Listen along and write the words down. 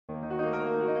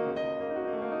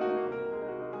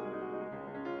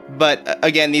But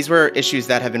again, these were issues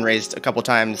that have been raised a couple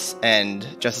times, and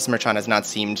Justice Merchan has not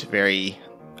seemed very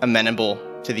amenable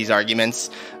to these arguments.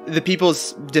 The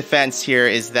people's defense here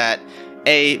is that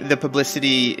A, the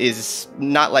publicity is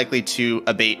not likely to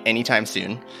abate anytime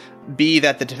soon. B,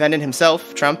 that the defendant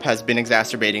himself, Trump, has been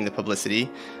exacerbating the publicity.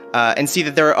 And C,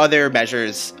 that there are other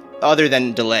measures other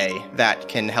than delay that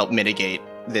can help mitigate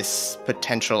this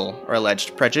potential or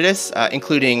alleged prejudice,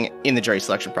 including in the jury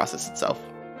selection process itself.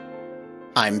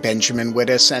 I'm Benjamin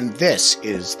Wittes, and this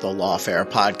is the Lawfare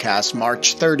Podcast,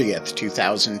 March 30th,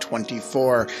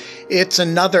 2024. It's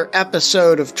another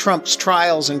episode of Trump's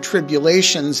Trials and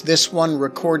Tribulations, this one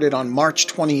recorded on March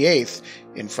 28th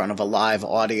in front of a live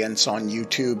audience on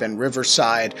YouTube and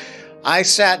Riverside. I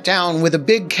sat down with a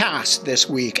big cast this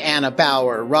week: Anna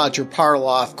Bower, Roger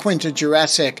Parloff, Quinta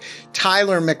Jurecic,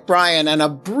 Tyler McBrien, and a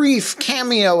brief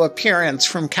cameo appearance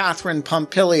from Catherine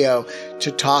Pompilio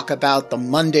to talk about the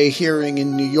Monday hearing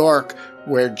in New York,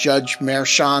 where Judge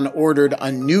Merchan ordered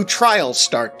a new trial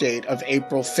start date of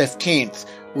April 15th.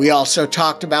 We also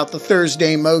talked about the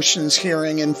Thursday motions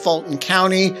hearing in Fulton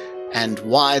County, and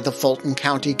why the Fulton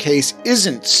County case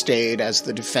isn't stayed as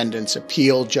the defendants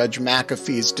appeal Judge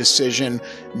McAfee's decision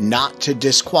not to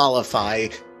disqualify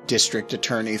District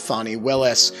Attorney Fani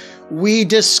Willis. We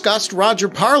discussed Roger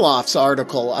Parloff's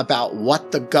article about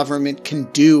what the government can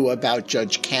do about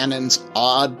Judge Cannon's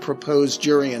odd proposed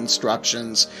jury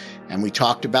instructions, and we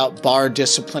talked about bar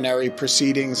disciplinary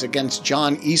proceedings against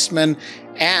John Eastman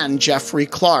and Jeffrey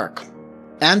Clark.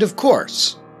 And of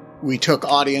course, we took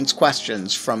audience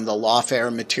questions from the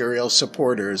Lawfare material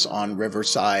supporters on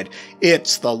Riverside.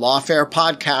 It's the Lawfare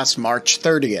Podcast, March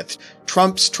 30th.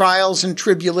 Trump's Trials and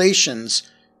Tribulations,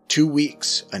 2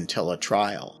 weeks until a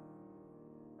trial.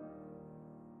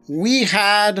 We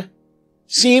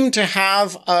seemed to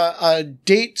have a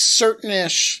date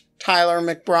certain-ish, Tyler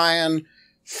McBrien,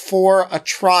 for a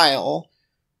trial.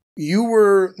 You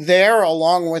were there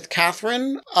along with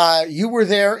Catherine. You were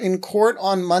there in court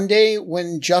on Monday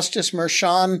when Justice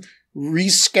Merchan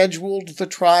rescheduled the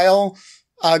trial.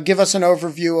 Give us an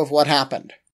overview of what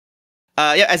happened.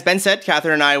 As Ben said,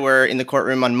 Catherine and I were in the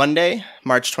courtroom on Monday,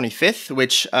 March 25th,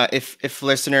 which, if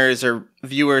listeners or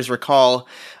viewers recall,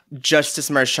 Justice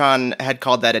Merchan had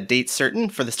called that a date certain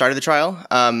for the start of the trial,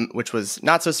 which was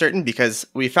not so certain because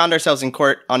we found ourselves in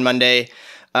court on Monday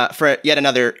for yet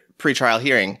another pre-trial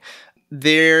hearing.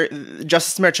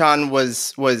 Justice Merchan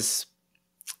was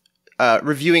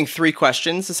reviewing three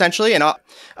questions, essentially. And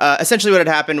essentially what had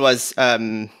happened was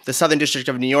the Southern District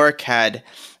of New York had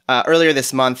earlier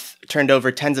this month turned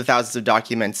over tens of thousands of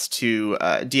documents to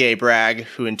DA Bragg,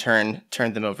 who in turn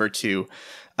turned them over to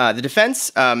the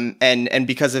defense. And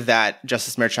because of that,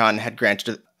 Justice Merchan had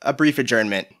granted a brief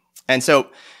adjournment. And so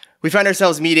we found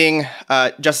ourselves meeting.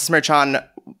 Justice Merchan,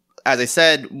 as I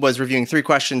said, was reviewing three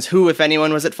questions: who, if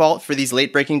anyone, was at fault for these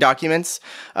late-breaking documents?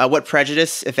 What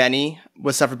prejudice, if any,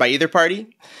 was suffered by either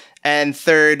party? And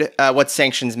third, what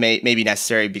sanctions may be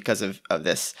necessary because of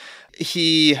this?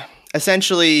 He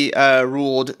essentially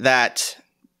ruled that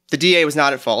the DA was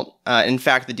not at fault. In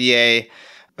fact, the DA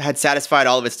had satisfied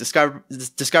all of its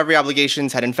discovery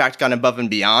obligations, had in fact gone above and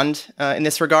beyond in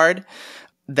this regard,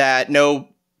 that no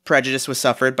prejudice was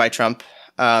suffered by Trump,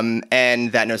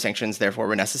 and that no sanctions, therefore,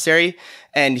 were necessary.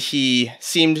 And he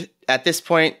seemed, at this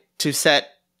point, to set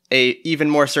a even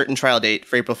more certain trial date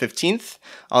for April 15th.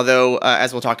 Although,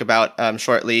 as we'll talk about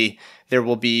shortly, there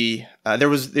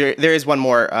is one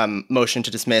more motion to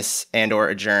dismiss and or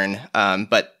adjourn,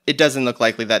 but it doesn't look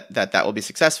likely that will be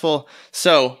successful.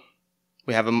 So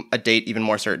we have a date even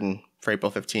more certain for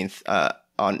April 15th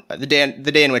on the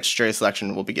day in which jury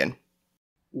selection will begin.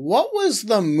 What was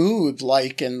the mood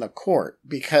like in the court?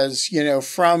 Because,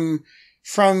 from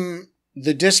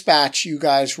the dispatch you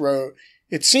guys wrote,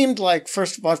 it seemed like,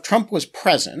 first of all, Trump was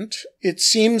present. It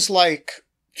seems like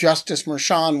Justice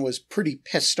Merchan was pretty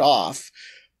pissed off.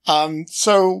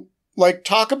 So,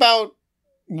 talk about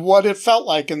what it felt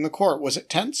like in the court. Was it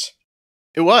tense?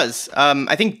 It was.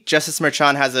 I think Justice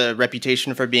Merchan has a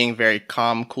reputation for being very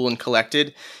calm, cool, and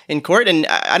collected in court, and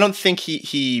I don't think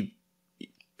he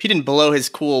didn't blow his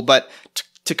cool, but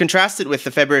to contrast it with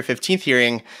the February 15th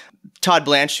hearing, Todd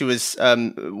Blanche, who was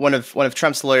one of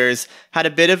Trump's lawyers, had a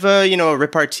bit of a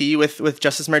repartee with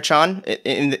Justice Merchan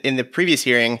in the previous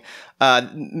hearing.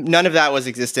 None of that was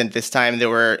existent this time. There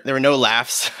were no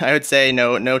laughs, I would say,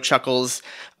 no chuckles,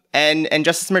 and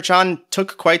Justice Merchan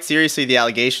took quite seriously the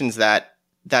allegations that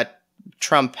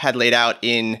Trump had laid out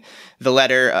in the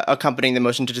letter accompanying the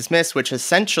motion to dismiss, which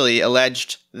essentially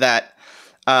alleged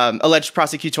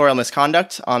prosecutorial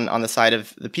misconduct on the side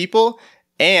of the people,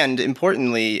 and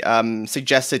importantly,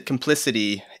 suggested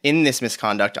complicity in this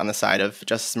misconduct on the side of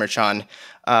Justice Merchan,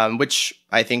 which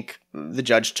I think the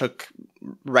judge took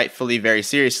rightfully very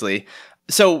seriously.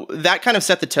 So that kind of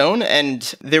set the tone,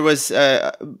 and there was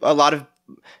a lot of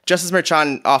Justice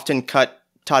Merchan often cut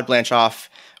Todd Blanche off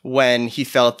when he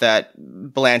felt that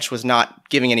Blanche was not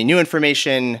giving any new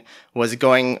information, was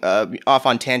going off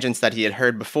on tangents that he had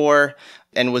heard before,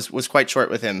 and was quite short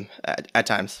with him at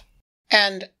times.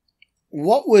 And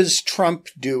what was Trump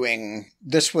doing?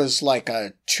 This was like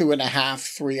a 2.5,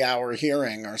 3-hour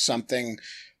hearing or something.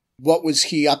 What was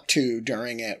he up to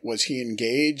during it? Was he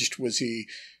engaged? Was he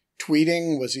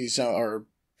tweeting? Was he or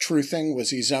truthing? Was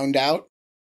he zoned out?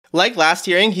 Like last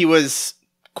hearing, he was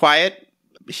quiet.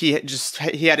 He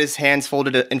had his hands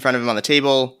folded in front of him on the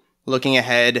table, looking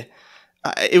ahead.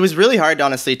 It was really hard,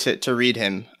 honestly, to read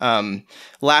him.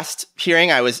 Last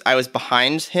hearing, I was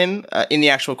behind him in the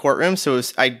actual courtroom, so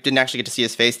I didn't actually get to see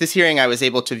his face. This hearing, I was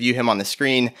able to view him on the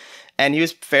screen, and he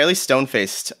was fairly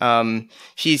stone-faced.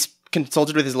 He's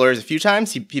consulted with his lawyers a few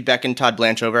times. He beckoned Todd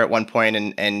Blanche over at one point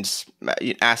and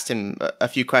asked him a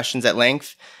few questions at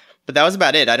length. But that was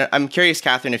about it. I'm curious,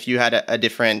 Catherine, if you had a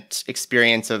different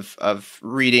experience of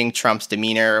reading Trump's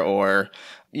demeanor or,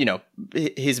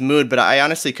 his mood. But I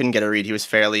honestly couldn't get a read. He was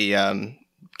fairly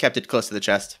kept it close to the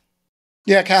chest.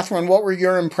 Yeah, Catherine, what were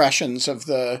your impressions of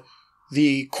the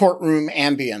courtroom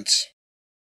ambience?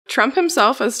 Trump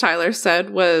himself, as Tyler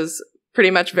said, was pretty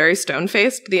much very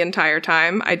stone-faced the entire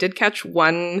time. I did catch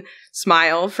one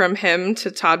smile from him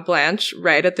to Todd Blanche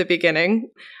right at the beginning.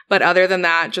 But other than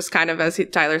that, just kind of, as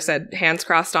Tyler said, hands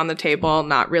crossed on the table,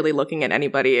 not really looking at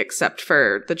anybody except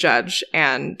for the judge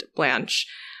and Blanche.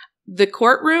 The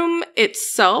courtroom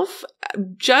itself,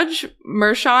 Judge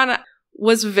Merchan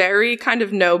was very kind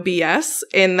of no BS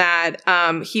in that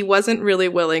he wasn't really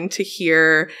willing to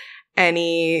hear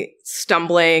any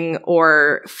stumbling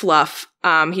or fluff.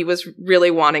 He was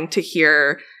really wanting to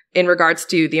hear, in regards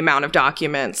to the amount of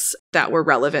documents that were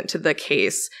relevant to the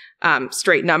case,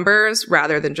 straight numbers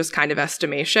rather than just kind of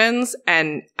estimations.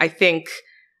 And I think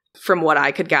from what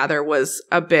I could gather was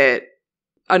a bit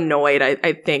annoyed,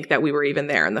 I think, that we were even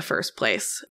there in the first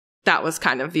place. That was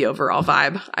kind of the overall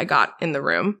vibe I got in the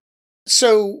room.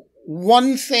 So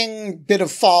one bit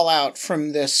of fallout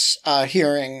from this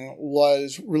hearing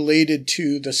was related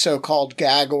to the so-called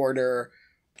gag order.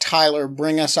 Tyler,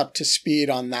 bring us up to speed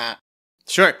on that.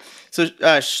 Sure. So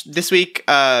this week,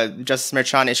 Justice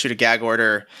Merchan issued a gag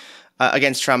order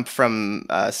against Trump from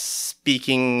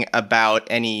speaking about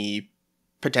any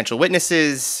potential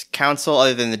witnesses, counsel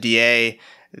other than the DA,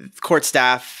 court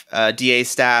staff, DA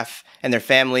staff, and their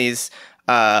families,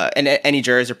 and any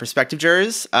jurors or prospective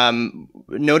jurors.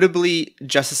 Notably,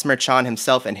 Justice Merchan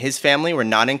himself and his family were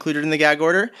not included in the gag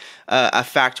order, a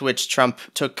fact which Trump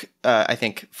took, I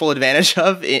think, full advantage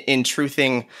of in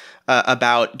truthing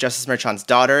about Justice Merchan's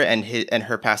daughter and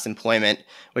her past employment,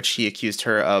 which he accused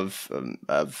her of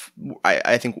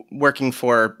I think, working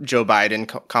for Joe Biden,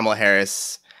 Kamala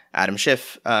Harris, Adam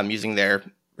Schiff, using their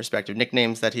respective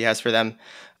nicknames that he has for them.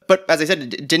 But as I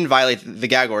said, it didn't violate the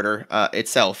gag order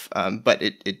itself, but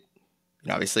it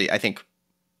obviously, I think,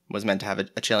 was meant to have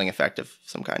a chilling effect of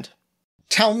some kind.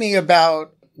 Tell me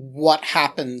about what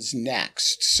happens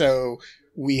next. So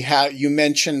you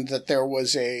mentioned that there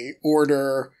was a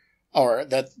order, or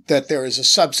that there is a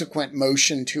subsequent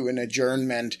motion to an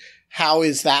adjournment. How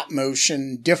is that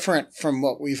motion different from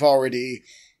what we've already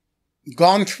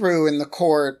gone through in the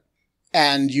court?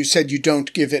 And you said you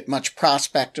don't give it much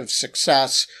prospect of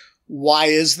success. Why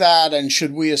is that? And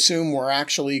should we assume we're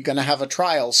actually going to have a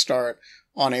trial start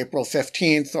on April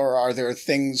 15th, or are there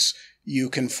things you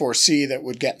can foresee that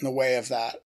would get in the way of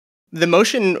that? The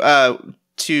motion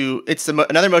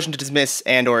another motion to dismiss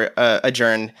and or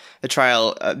adjourn the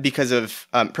trial because of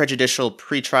prejudicial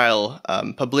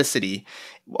pretrial publicity.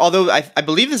 Although I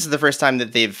believe this is the first time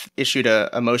that they've issued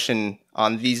a motion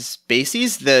on these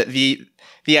bases,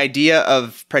 the idea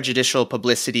of prejudicial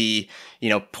publicity,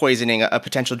 poisoning a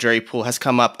potential jury pool has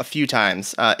come up a few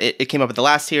times. It came up at the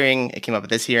last hearing. It came up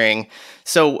at this hearing.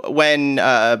 So when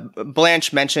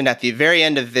Blanche mentioned at the very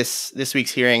end of this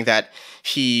week's hearing that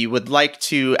he would like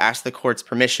to ask the court's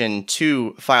permission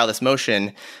to file this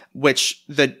motion, which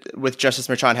with Justice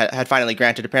Merchan had finally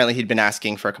granted. Apparently, he'd been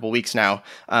asking for a couple weeks now,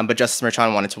 but Justice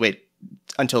Merchan wanted to wait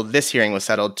until this hearing was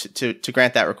settled to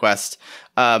grant that request.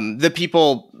 The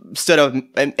people stood up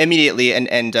immediately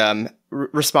and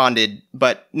responded,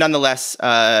 but nonetheless,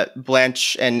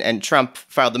 Blanche and Trump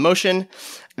filed the motion.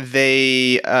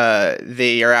 They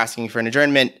are asking for an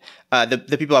adjournment.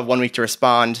 The people have 1 week to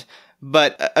respond.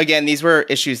 But again, these were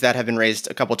issues that have been raised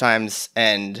a couple times,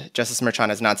 and Justice Merchan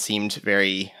has not seemed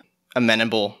very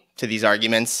amenable to these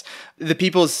arguments. The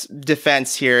people's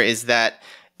defense here is that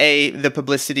A, the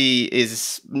publicity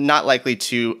is not likely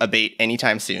to abate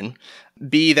anytime soon.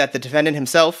 B, that the defendant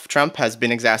himself, Trump, has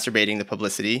been exacerbating the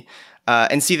publicity.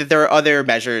 And C, that there are other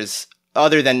measures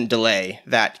other than delay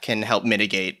that can help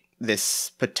mitigate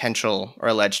this potential or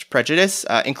alleged prejudice,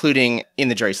 including in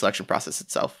the jury selection process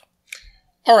itself.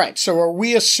 All right. So are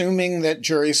we assuming that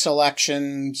jury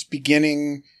selection's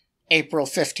beginning April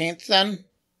 15th then?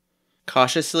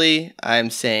 Cautiously, I'm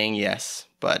saying yes,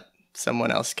 but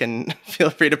someone else can feel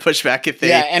free to push back if they...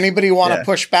 Yeah, anybody want to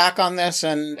push back on this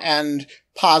and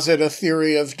posit a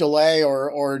theory of delay,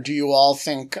 or do you all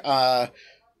think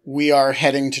we are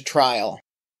heading to trial?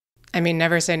 I mean,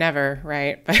 never say never,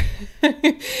 right? But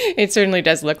it certainly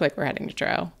does look like we're heading to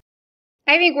trial.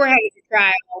 I think we're heading to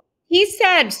trial. He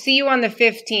said, see you on the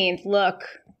 15th. Look,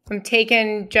 I'm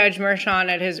taking Judge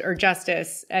Merchan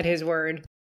Justice at his word.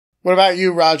 What about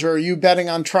you, Roger? Are you betting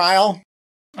on trial?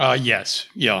 Yes.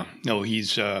 Yeah. No,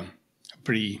 he's a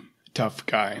pretty tough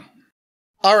guy.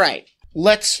 All right.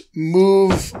 Let's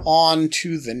move on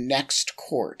to the next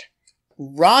court.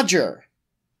 Roger,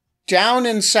 down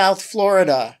in South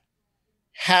Florida,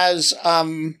 has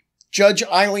Judge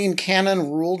Eileen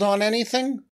Cannon ruled on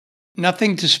anything?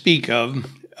 Nothing to speak of.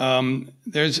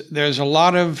 There's a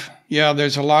lot of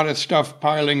stuff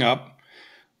piling up.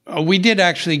 We did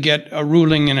actually get a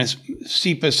ruling in a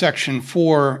SEPA Section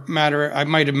 4 matter. I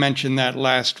might have mentioned that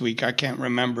last week. I can't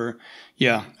remember.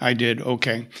 Yeah, I did.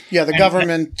 Okay. Yeah, the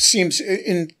government seems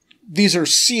these are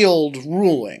sealed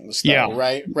rulings, though, yeah,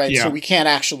 right? Right. Yeah. So we can't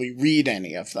actually read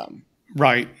any of them.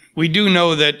 Right. We do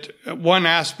know that one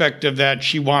aspect of that,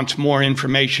 she wants more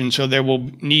information, so there will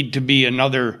need to be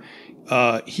another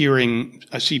hearing,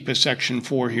 a SEPA Section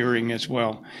 4 hearing as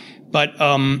well. But,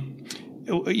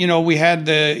 we had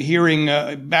the hearing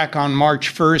back on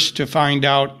March 1st to find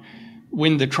out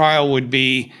when the trial would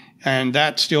be, and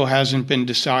that still hasn't been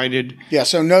decided. Yeah,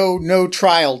 so no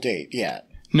trial date yet.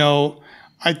 No.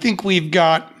 I think we've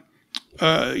got,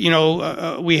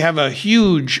 we have a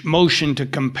huge motion to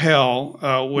compel,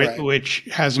 Right. which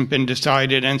hasn't been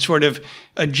decided. And sort of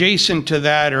adjacent to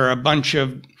that are a bunch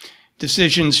of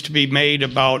decisions to be made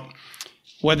about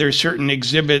whether certain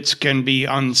exhibits can be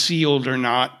unsealed or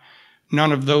not.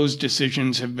 None of those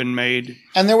decisions have been made.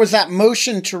 And there was that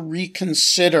motion to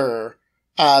reconsider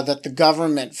that the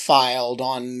government filed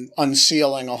on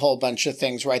unsealing a whole bunch of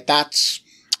things, right? That's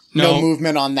no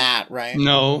movement on that, right?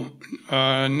 No,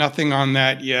 nothing on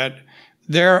that yet.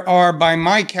 There are, by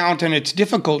my count, and it's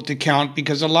difficult to count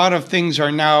because a lot of things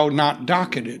are now not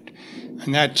docketed.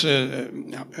 And that's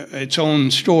its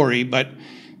own story, but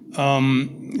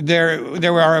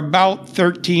there are about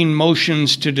 13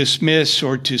 motions to dismiss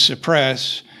or to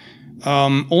suppress.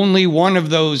 Only one of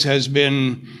those has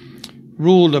been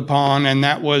ruled upon, and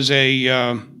that was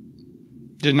a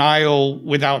denial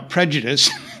without prejudice,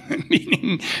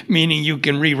 meaning you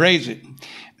can re-raise it.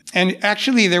 And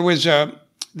actually, there was a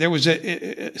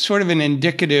sort of an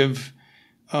indicative,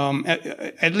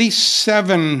 at least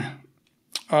 7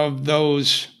 of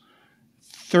those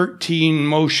 13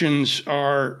 motions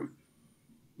are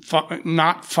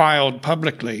not filed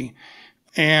publicly,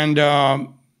 and the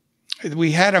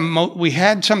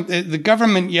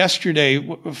government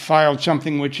yesterday filed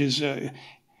something which is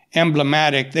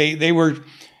emblematic. They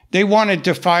wanted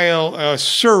to file a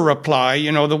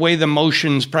surreply. The way the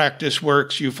motions practice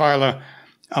works, you file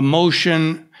a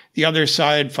motion, the other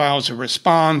side files a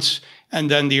response,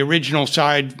 and then the original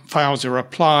side files a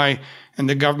reply. And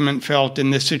the government felt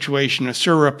in this situation a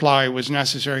surreply was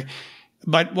necessary.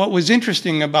 But what was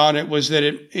interesting about it was that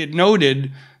it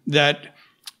noted that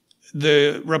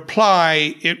the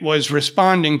reply it was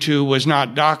responding to was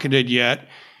not docketed yet,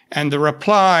 and the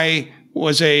reply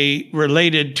was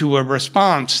related to a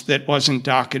response that wasn't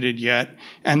docketed yet,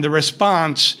 and the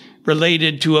response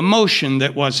related to a motion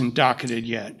that wasn't docketed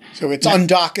yet. So it's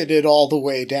undocketed all the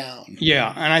way down.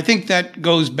 Yeah, and I think that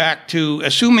goes back to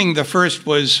assuming the first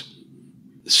was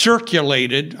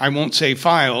circulated. I won't say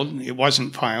filed. It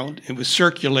wasn't filed. It was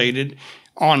circulated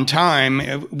on time.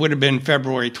 It would have been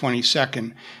February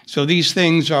 22nd. So these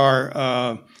things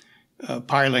are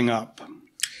piling up.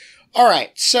 All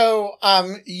right. So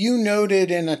you noted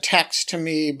in a text to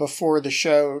me before the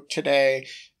show today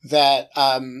that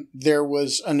there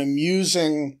was an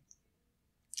amusing,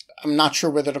 I'm not sure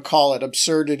whether to call it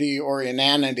absurdity or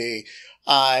inanity,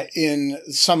 in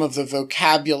some of the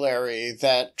vocabulary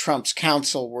that Trump's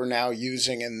counsel were now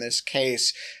using in this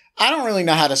case. I don't really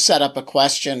know how to set up a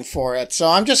question for it, so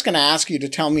I'm just going to ask you to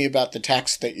tell me about the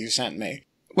text that you sent me.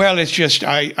 Well, it's just,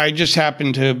 I just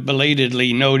happened to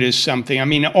belatedly notice something. I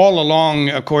mean, all along,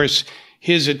 of course,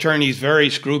 his attorneys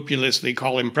very scrupulously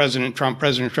call him President Trump,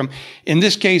 President Trump. In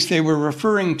this case, they were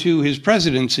referring to his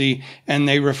presidency, and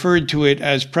they referred to it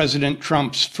as President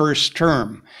Trump's first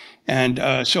term. And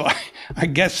so I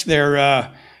guess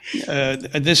they're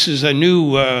this is a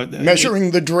new measuring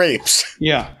the drapes.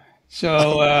 Yeah.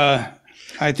 So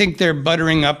I think they're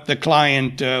buttering up the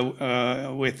client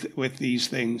with these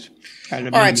things. All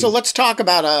right, so let's talk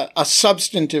about a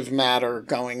substantive matter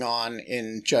going on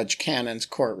in Judge Cannon's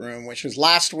courtroom, which was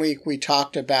last week we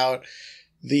talked about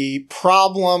the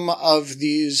problem of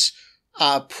these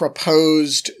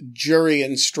proposed jury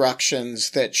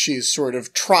instructions that she's sort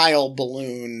of trial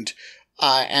ballooned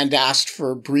and asked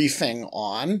for a briefing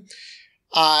on.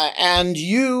 And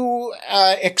you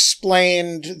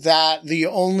explained that the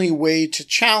only way to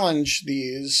challenge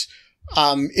these,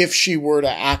 if she were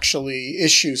to actually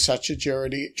issue such a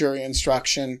jury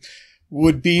instruction,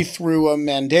 would be through a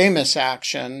mandamus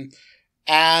action,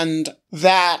 and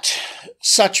that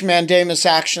such mandamus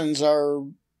actions are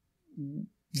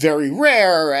very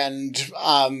rare, and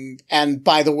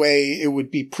by the way, it would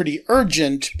be pretty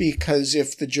urgent, because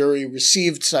if the jury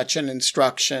received such an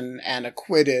instruction and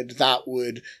acquitted, that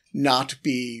would not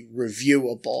be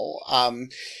reviewable.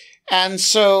 And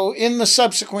so in the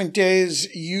subsequent days,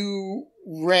 you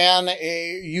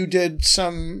did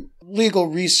some legal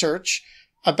research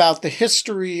about the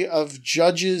history of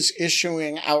judges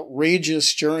issuing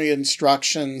outrageous jury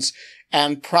instructions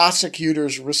and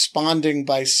prosecutors responding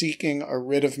by seeking a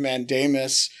writ of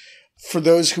mandamus. For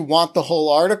those who want the whole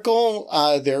article,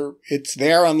 it's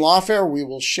there on Lawfare. We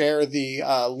will share the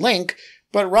link.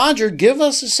 But Roger, give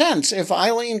us a sense. If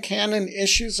Eileen Cannon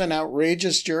issues an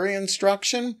outrageous jury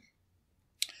instruction,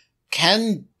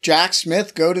 can Jack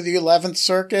Smith go to the 11th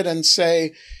Circuit and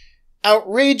say,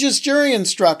 outrageous jury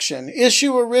instruction,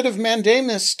 issue a writ of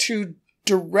mandamus to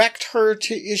direct her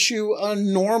to issue a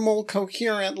normal,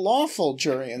 coherent, lawful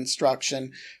jury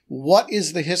instruction? What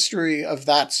is the history of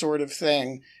that sort of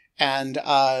thing? And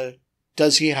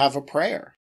does he have a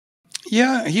prayer?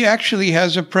 Yeah, he actually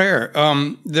has a prayer.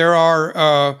 There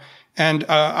are,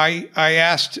 I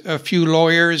asked a few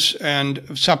lawyers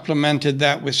and supplemented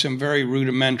that with some very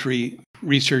rudimentary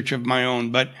research of my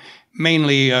own, but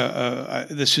mainly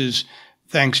this is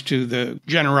thanks to the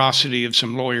generosity of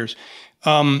some lawyers.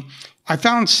 I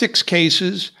found 6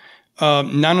 cases,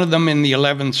 none of them in the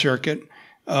 11th Circuit,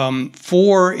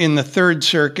 4 in the 3rd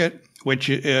Circuit, which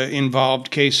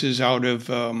involved cases out of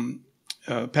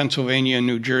Pennsylvania and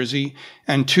New Jersey,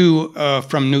 and 2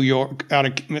 from New York,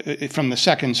 from the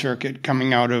 2nd Circuit,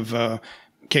 coming out of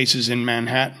cases in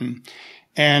Manhattan.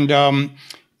 And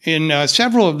in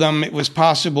several of them, it was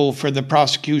possible for the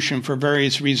prosecution, for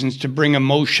various reasons, to bring a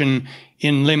motion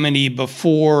in limine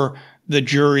before the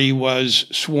jury was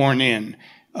sworn in,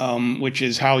 which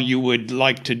is how you would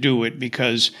like to do it,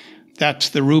 because that's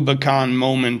the Rubicon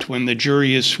moment when the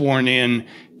jury is sworn in.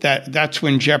 That's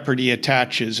when jeopardy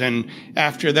attaches. And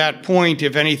after that point,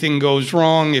 if anything goes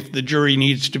wrong, if the jury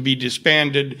needs to be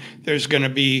disbanded, there's going to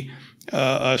be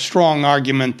a strong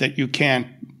argument that you can't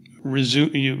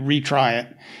retry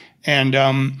it.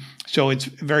 And so it's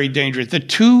very dangerous. The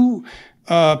 2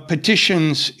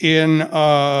 petitions in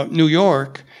New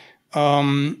York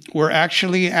were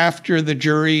actually after the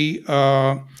jury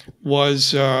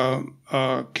was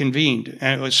convened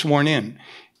and it was sworn in.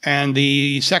 And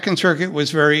the 2nd Circuit was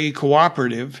very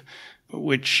cooperative,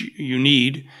 which you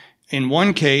need. In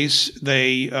one case,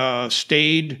 they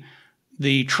stayed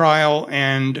the trial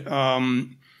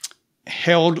and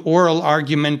held oral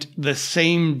argument the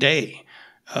same day,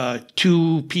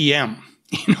 2 p.m.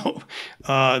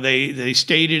 They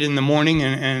stayed it in the morning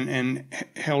and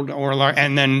held oral,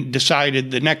 and then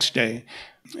decided the next day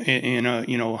in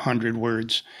 100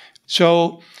 words.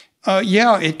 So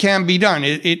yeah, it can be done.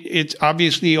 It's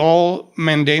obviously all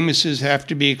mandamuses have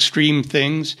to be extreme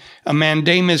things. A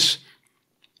mandamus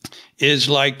is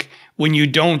like when you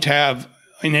don't have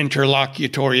an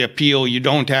interlocutory appeal, you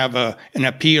don't have an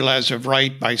appeal as of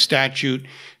right by statute,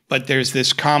 but there's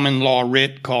this common law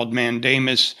writ called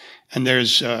mandamus, and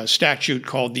there's a statute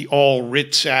called the All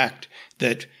Writs Act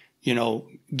that,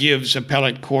 gives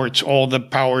appellate courts all the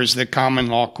powers that common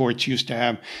law courts used to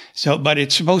have. So, but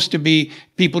it's supposed to be,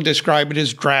 people describe it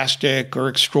as drastic or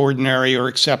extraordinary or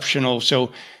exceptional.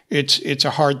 So it's a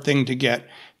hard thing to get.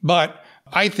 But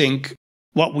I think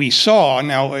what we saw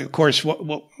now, of course, what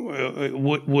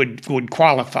would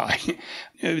qualify.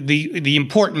 The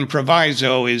important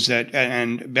proviso is that,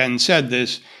 and Ben said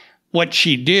this, what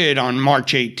she did on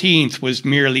March 18th was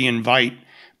merely invite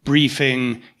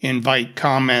briefing, invite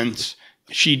comments.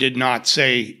 She did not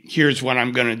say, here's what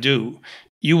I'm going to do.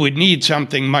 You would need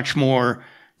something much more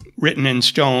written in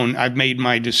stone. I've made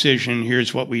my decision.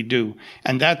 Here's what we do.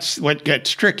 And that's what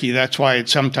gets tricky. That's why it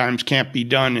sometimes can't be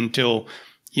done until,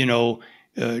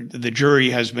 the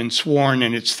jury has been sworn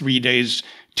and it's 3 days,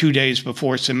 2 days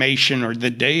before summation or the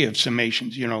day of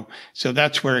summations, So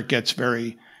that's where it gets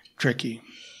very tricky.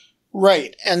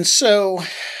 Right. And so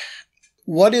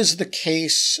what is the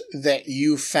case that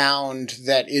you found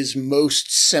that is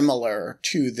most similar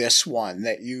to this one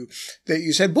that you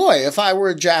said, boy, if I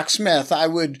were Jack Smith, I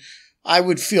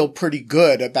would feel pretty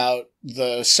good about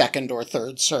the Second or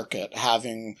Third Circuit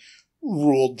having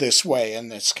ruled this way in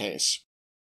this case?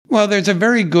 Well, there's a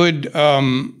very good,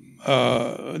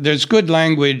 there's good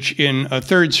language in a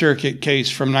Third Circuit case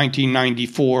from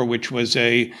 1994, which was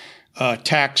a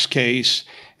tax case.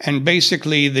 And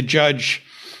basically the judge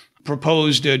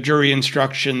proposed a jury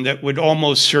instruction that would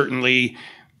almost certainly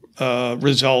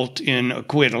result in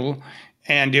acquittal,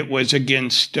 and it was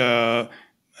against a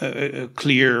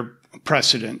clear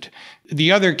precedent.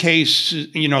 The other case,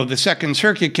 the Second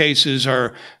Circuit cases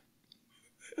are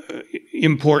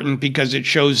important because it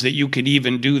shows that you could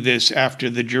even do this after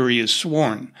the jury is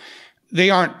sworn. They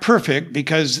aren't perfect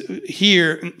because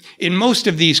here, in most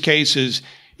of these cases,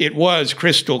 it was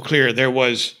crystal clear. There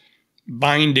was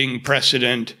binding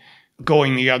precedent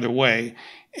going the other way.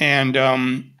 And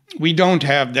we don't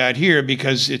have that here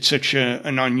because it's such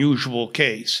an unusual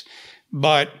case.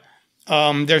 But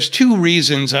there's two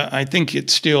reasons I think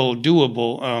it's still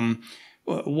doable.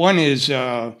 One is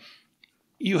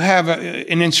you have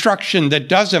an instruction that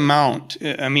does amount.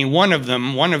 I mean, one of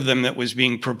them that was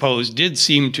being proposed did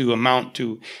seem to amount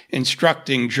to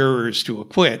instructing jurors to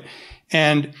acquit.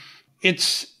 And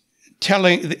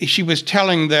she was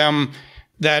telling them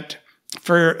that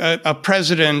for a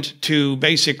president to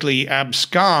basically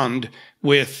abscond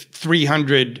with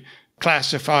 300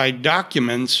 classified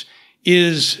documents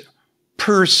is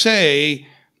per se,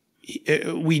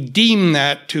 we deem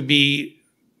that to be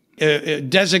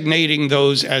designating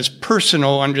those as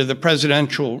personal under the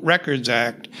Presidential Records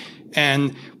Act.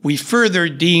 And we further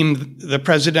deem the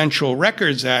Presidential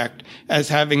Records Act as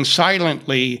having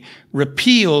silently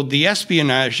repealed the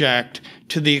Espionage Act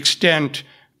to the extent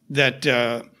that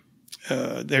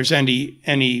there's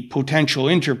any potential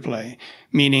interplay.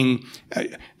 Meaning,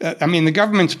 the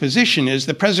government's position is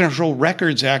the Presidential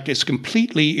Records Act is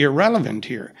completely irrelevant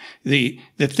here. The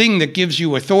thing that gives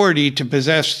you authority to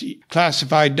possess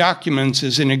classified documents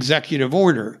is an executive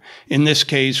order, in this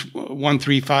case,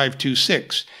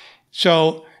 13526.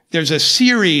 So there's a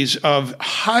series of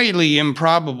highly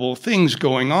improbable things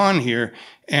going on here,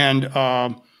 and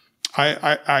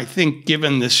I think,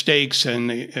 given the stakes and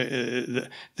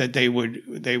that they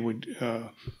would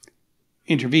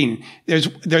intervene.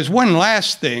 There's one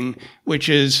last thing, which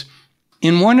is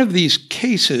in one of these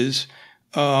cases,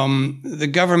 the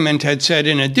government had said,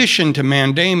 in addition to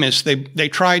mandamus, they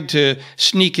tried to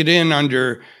sneak it in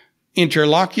under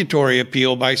interlocutory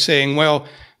appeal by saying, well,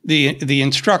 the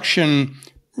instruction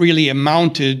really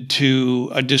amounted to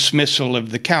a dismissal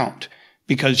of the count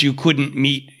because you couldn't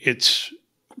meet its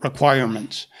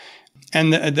requirements.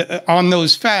 And on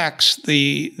those facts,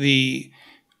 the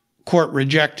court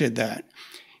rejected that.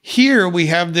 Here we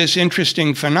have this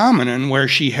interesting phenomenon where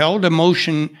she held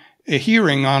a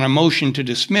hearing on a motion to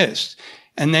dismiss,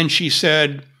 and then she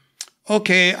said,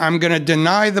 okay, I'm going to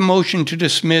deny the motion to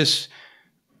dismiss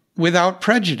without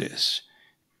prejudice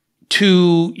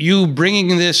to you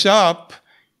bringing this up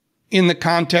in the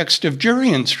context of jury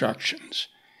instructions.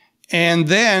 And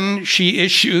then she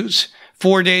issues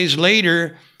 4 days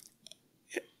later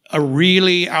a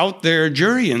really out there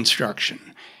jury instruction.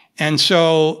 And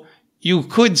so you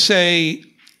could say,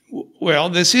 well,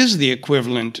 this is the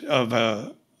equivalent of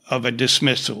a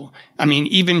dismissal. I mean,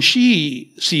 even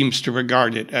she seems to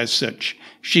regard it as such.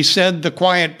 She said the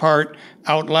quiet part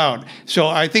out loud. So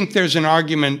I think there's an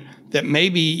argument that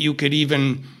maybe you could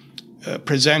even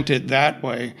present it that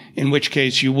way, in which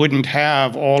case you wouldn't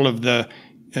have all of the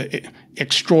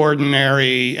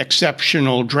extraordinary,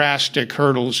 exceptional, drastic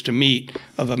hurdles to meet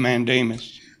of a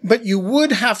mandamus. But you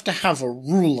would have to have a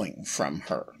ruling from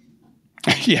her.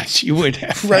 Yes, you would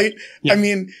have. Right? Yeah. I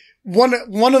mean,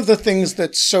 one of the things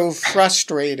that's so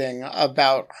frustrating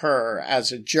about her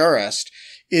as a jurist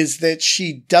is that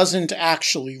she doesn't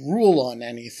actually rule on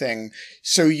anything.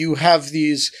 So you have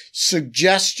these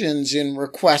suggestions in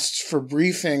requests for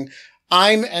briefing.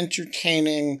 I'm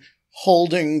entertaining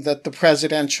holding that the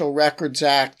Presidential Records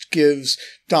Act gives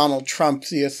Donald Trump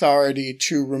the authority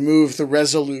to remove the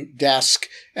Resolute desk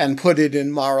and put it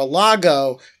in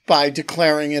Mar-a-Lago by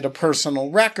declaring it a personal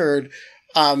record.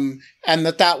 and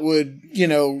that would,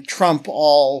 trump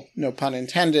all, no pun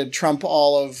intended, trump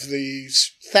all of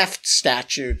these theft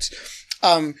statutes.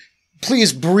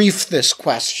 Please brief this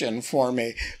question for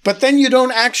me. But then you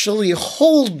don't actually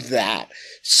hold that.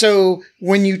 So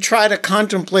when you try to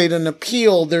contemplate an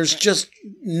appeal, there's just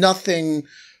nothing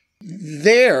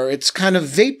there. It's kind of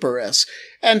vaporous.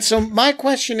 And so my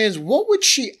question is, what would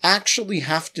she actually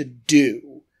have to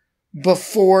do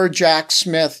before Jack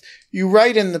Smith? You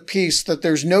write in the piece that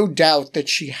there's no doubt that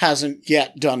she hasn't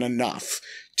yet done enough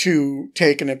to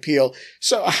take an appeal.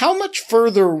 So how much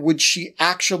further would she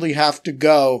actually have to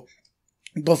go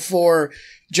before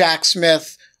Jack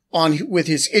Smith, with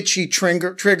his itchy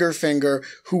trigger finger,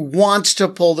 who wants to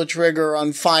pull the trigger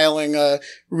on filing a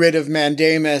writ of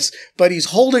mandamus, but he's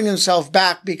holding himself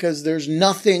back because there's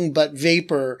nothing but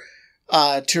vapor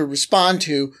to respond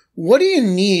to? What do you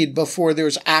need before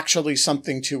there's actually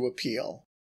something to appeal?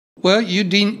 Well, you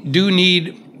do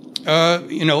need,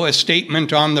 a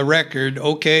statement on the record.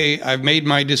 Okay, I've made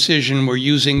my decision. We're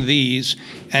using these.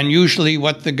 And usually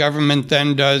what the government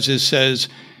then does is says,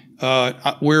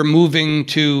 we're moving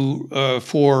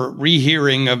for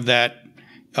rehearing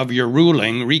of your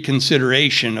ruling,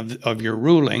 reconsideration of your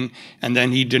ruling, and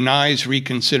then he denies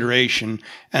reconsideration,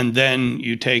 and then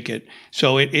you take it.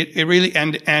 So it really,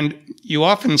 and you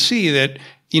often see that,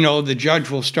 the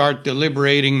judge will start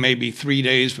deliberating maybe 3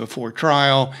 days before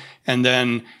trial, and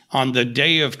then on the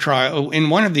day of trial, in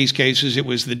one of these cases, it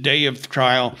was the day of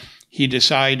trial, he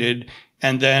decided,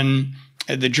 and then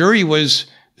the jury was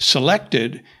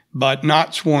selected, but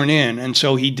not sworn in. And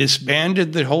so he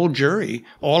disbanded the whole jury.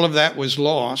 All of that was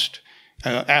lost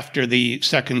after the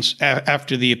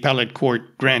appellate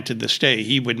court granted the stay.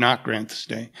 He would not grant the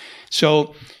stay.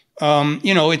 So,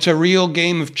 it's a real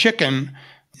game of chicken.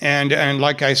 And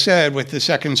like I said, with the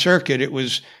Second Circuit, it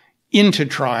was into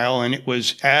trial, and it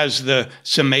was as the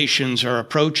summations are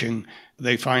approaching,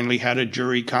 they finally had a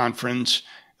jury conference.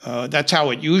 That's how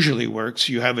it usually works.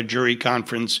 You have a jury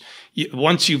conference.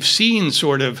 Once you've seen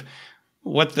sort of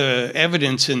what the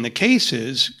evidence in the case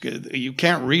is, you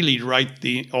can't really write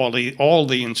all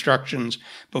the instructions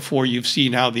before you've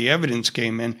seen how the evidence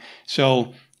came in.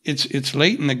 So it's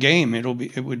late in the game.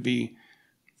 It would be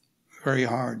very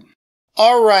hard.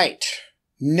 All right.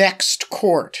 Next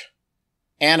court.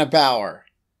 Anna Bauer.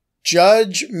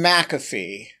 Judge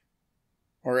McAfee,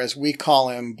 or as we call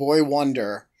him, Boy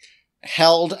Wonder,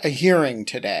 held a hearing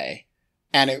today,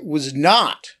 and it was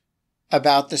not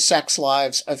about the sex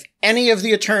lives of any of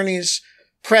the attorneys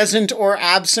present or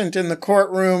absent in the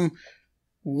courtroom.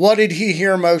 What did he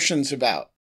hear motions about?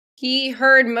 He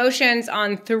heard motions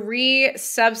on 3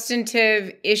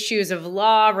 substantive issues of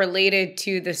law related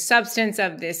to the substance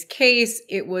of this case.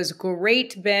 It was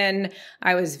great, Ben.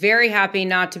 I was very happy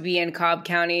not to be in Cobb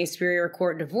County Superior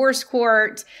Court Divorce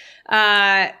Court.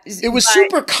 It was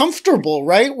super comfortable,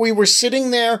 right? We were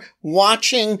sitting there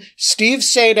watching Steve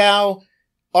Sadow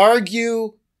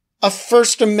argue a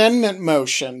First Amendment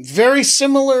motion, very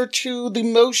similar to the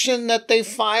motion that they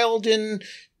filed in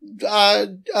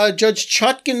Judge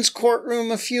Chutkan's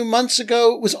courtroom a few months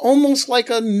ago. It was almost like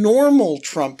a normal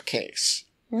Trump case.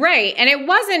 Right. And it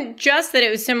wasn't just that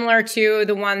it was similar to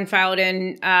the one filed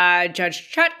in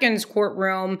Judge Chutkan's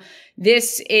courtroom.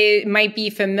 This might be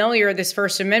familiar, this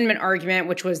First Amendment argument,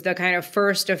 which was the kind of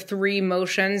first of 3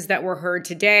 motions that were heard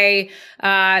today,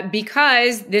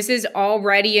 because this is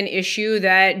already an issue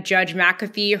that Judge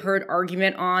McAfee heard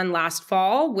argument on last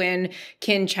fall when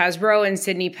Ken Chesebro and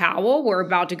Sidney Powell were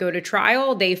about to go to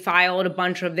trial. They filed a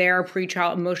bunch of their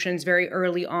pretrial motions very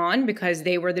early on because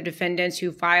they were the defendants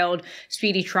who filed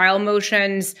speedy trial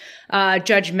motions.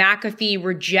 Judge McAfee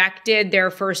rejected their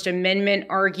First Amendment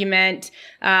argument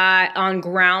on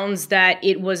grounds that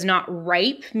it was not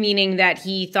ripe, meaning that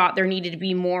he thought there needed to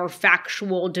be more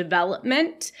factual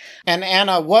development. And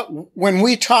Anna, when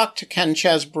we talked to Ken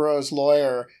Chesebro's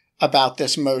lawyer about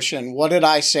this motion, what did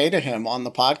I say to him on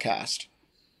the podcast?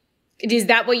 Is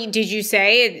that what did you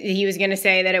say? He was going to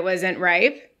say that it wasn't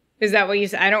ripe? Is that what you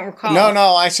said? I don't recall.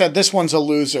 No. I said this one's a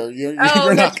loser. You're not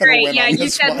going to win on this one. You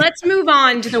said let's move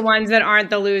on to the ones that aren't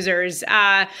the losers.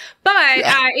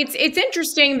 It's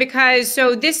interesting because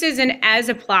this is an as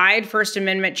applied First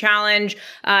Amendment challenge.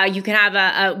 You can have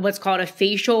a what's called a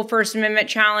facial First Amendment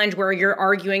challenge, where you're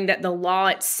arguing that the law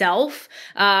itself,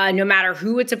 no matter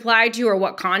who it's applied to or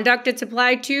what conduct it's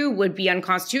applied to, would be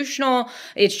unconstitutional.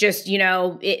 It's just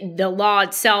the law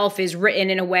itself is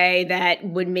written in a way that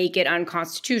would make it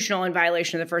unconstitutional in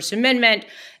violation of the First Amendment.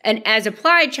 An as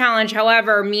applied challenge,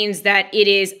 however, means that it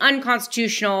is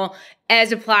unconstitutional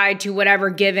as applied to whatever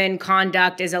given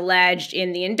conduct is alleged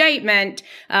in the indictment,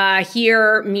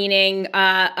 here meaning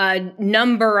a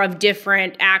number of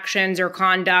different actions or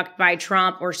conduct by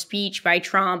Trump or speech by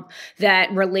Trump that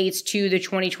relates to the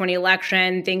 2020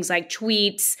 election, things like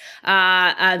tweets,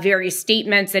 various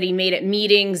statements that he made at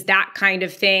meetings, that kind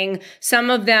of thing. Some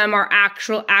of them are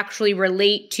actually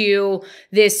relate to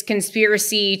this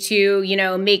conspiracy to,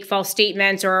 make false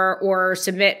statements or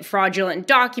submit fraudulent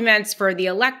documents for the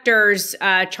electors'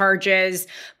 charges.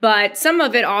 But some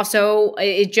of it also,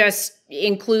 it just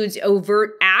includes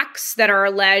overt acts that are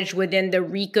alleged within the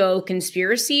RICO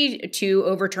conspiracy to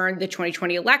overturn the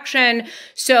 2020 election.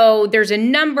 So there's a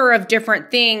number of different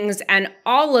things, and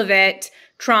all of it,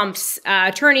 Trump's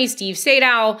attorney, Steve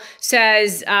Sadow,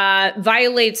 says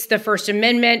violates the First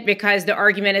Amendment because the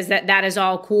argument is that that is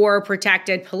all core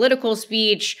protected political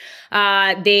speech.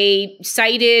 They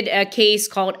cited a case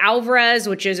called Alvarez,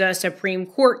 which is a Supreme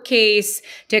Court case,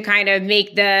 to kind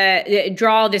of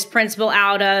draw this principle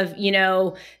out of,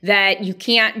 that you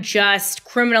can't just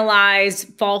criminalize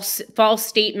false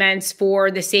statements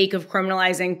for the sake of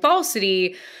criminalizing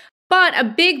falsity. But a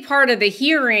big part of the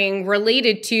hearing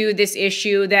related to this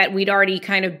issue that we'd already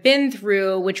kind of been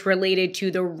through, which related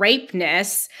to the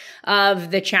ripeness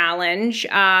of the challenge.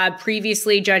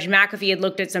 Previously, Judge McAfee had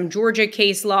looked at some Georgia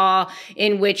case law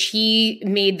in which he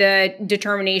made the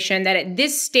determination that at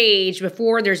this stage,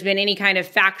 before there's been any kind of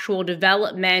factual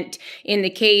development in the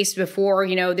case, before,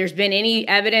 there's been any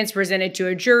evidence presented to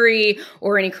a jury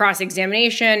or any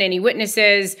cross-examination, any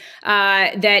witnesses,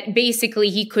 that basically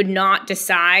he could not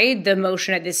decide the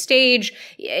motion at this stage.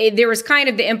 There was kind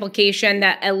of the implication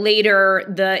that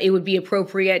later it would be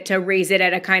appropriate to raise it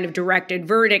at a kind of directed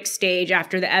verdict stage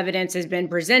after the evidence has been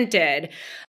presented.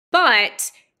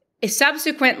 But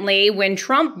subsequently, when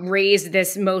Trump raised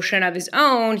this motion of his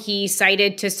own, he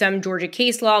cited to some Georgia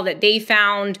case law that they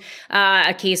found,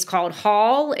 a case called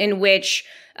Hall, in which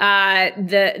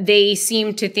they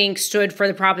seemed to think stood for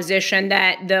the proposition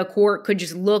that the court could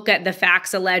just look at the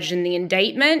facts alleged in the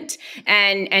indictment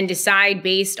and decide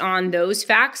based on those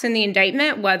facts in the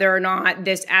indictment whether or not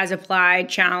this as applied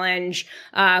challenge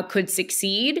could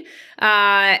succeed.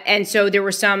 And so there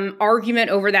was some argument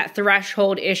over that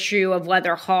threshold issue of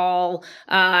whether Hall,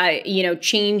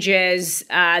 changes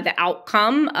the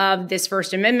outcome of this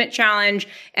First Amendment challenge.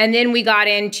 And then we got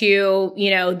into,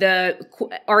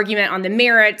 the argument on the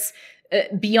merits.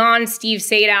 Beyond Steve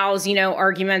Sadow's,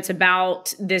 arguments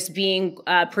about this being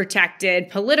protected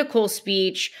political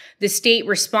speech, the state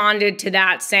responded to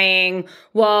that saying,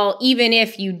 well, even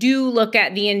if you do look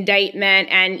at the indictment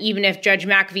and even if Judge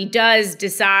McAfee does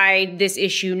decide this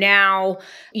issue now,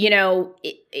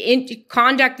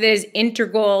 conduct that is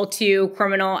integral to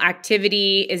criminal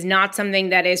activity is not something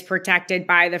that is protected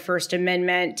by the First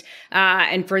Amendment.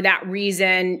 And for that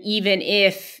reason, even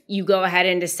if you go ahead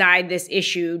and decide this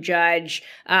issue, Judge,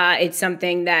 it's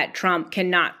something that Trump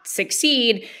cannot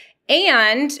succeed.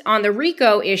 And on the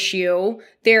RICO issue,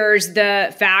 there's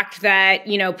the fact that,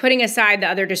 putting aside the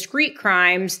other discrete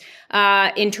crimes,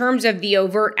 in terms of the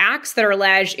overt acts that are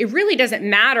alleged, it really doesn't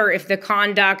matter if the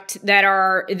conduct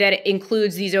that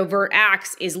includes these overt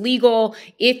acts is legal,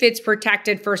 if it's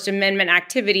protected First Amendment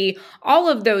activity. All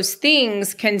of those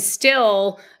things can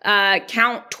still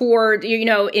count toward,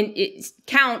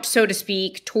 count, so to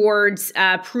speak, towards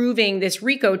proving this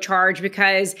RICO charge,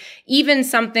 because even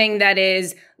something that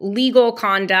is legal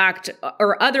conduct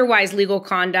or otherwise legal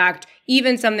conduct,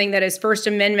 even something that is First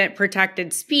Amendment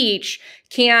protected speech,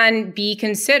 can be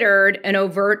considered an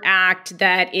overt act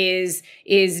that is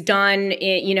done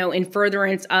in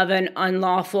furtherance of an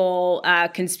unlawful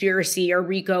conspiracy or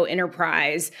RICO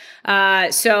enterprise.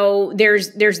 So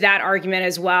there's that argument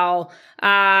as well.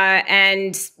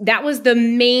 And that was the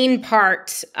main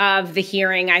part of the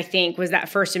hearing, I think, was that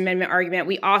First Amendment argument.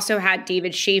 We also had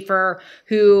David Schaefer,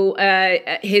 who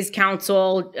his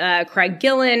counsel, Craig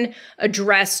Gillen,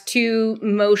 addressed two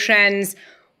motions.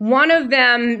 One of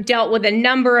them dealt with a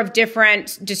number of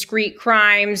different discrete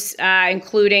crimes,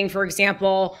 including, for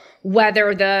example,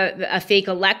 whether the fake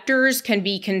electors can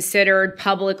be considered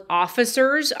public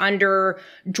officers under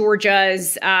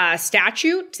Georgia's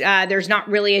statute. There's not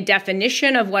really a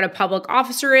definition of what a public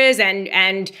officer is,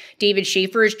 and David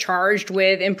Schaefer is charged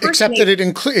with impersonating.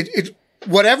 Except that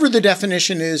whatever the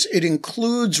definition is, it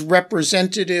includes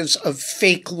representatives of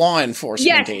fake law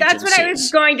enforcement agencies. Yes, that's what I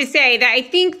was going to say. That I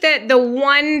think that the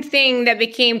one thing that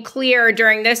became clear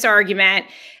during this argument,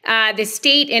 the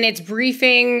state in its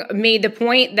briefing made the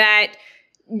point that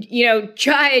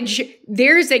Judge,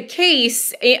 there's a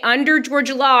case under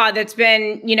Georgia law that's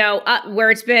been, where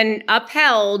it's been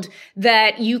upheld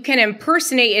that you can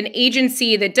impersonate an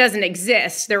agency that doesn't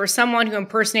exist. There was someone who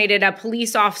impersonated a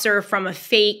police officer from a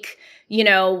fake,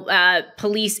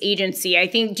 police agency. I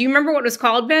think, do you remember what it was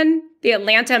called, Ben? The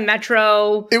Atlanta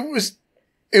Metro. It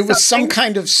was some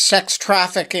kind of sex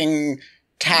trafficking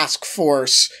task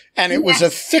force, and it was a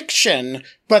fiction,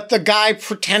 but the guy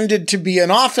pretended to be an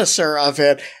officer of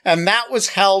it, and that was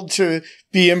held to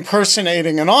be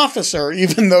impersonating an officer,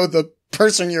 even though the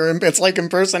person it's like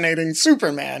impersonating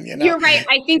Superman, You're right.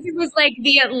 I think it was like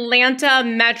the Atlanta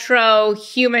Metro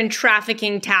Human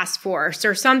Trafficking Task Force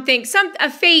or something,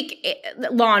 a fake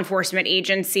law enforcement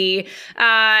agency.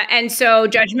 And so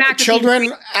Judge McAfee—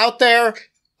 Children out there,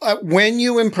 when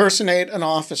you impersonate an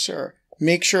officer,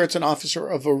 make sure it's an officer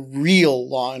of a real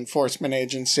law enforcement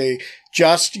agency.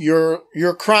 Just your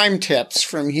crime tips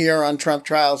from here on Trump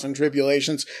Trials and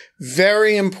Tribulations.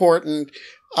 Very important,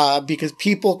 because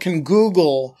people can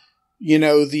Google,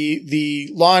 the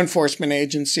law enforcement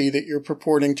agency that you're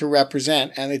purporting to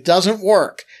represent. And it doesn't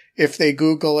work if they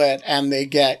Google it and they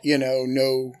get,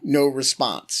 no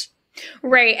response.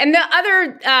 Right. And the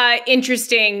other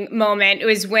interesting moment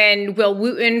was when Will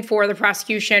Wooten for the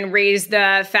prosecution raised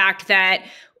the fact that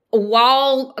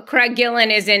while Craig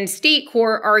Gillen is in state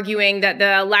court arguing that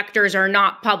the electors are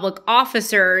not public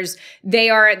officers, they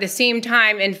are at the same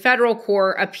time in federal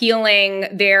court appealing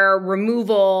their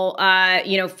removal,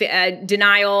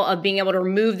 denial of being able to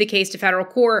remove the case to federal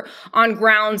court on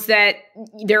grounds that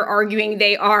they're arguing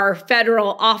they are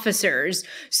federal officers.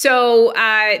 So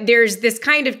there's this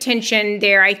kind of tension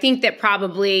there. I think that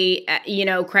probably,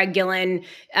 Craig Gillen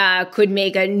could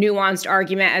make a nuanced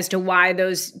argument as to why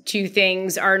those two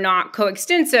things are not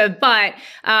coextensive, but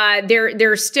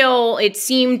there's still, it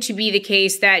seemed to be the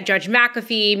case that Judge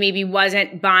McAfee maybe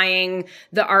wasn't buying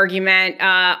the argument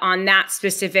on that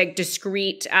specific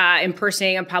discrete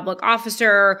impersonating a public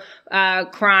officer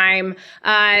crime.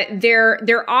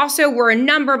 There also were a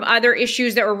number of other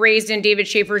issues that were raised in David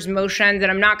Schaefer's motion that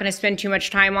I'm not going to spend too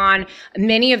much time on.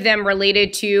 Many of them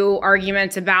related to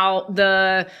arguments about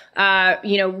the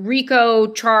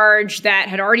RICO charge that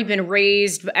had already been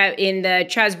raised in the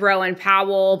Chesbrough and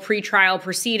Powell pretrial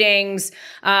proceedings,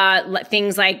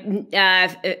 things like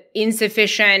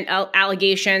insufficient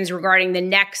allegations regarding the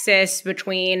nexus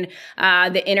between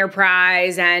the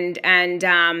enterprise and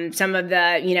some of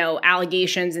the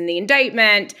allegations in the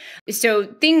indictment. So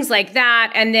things like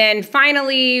that. And then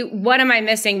finally, what am I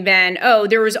missing, Ben? Oh,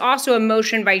 there was also a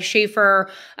motion by Schaefer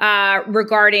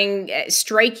regarding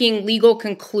striking legal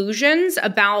conclusions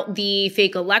about the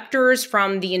fake electors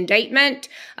from the indictment.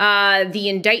 The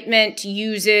indictment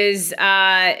uses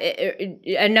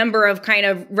a number of kind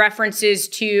of references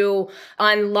to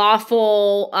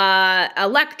unlawful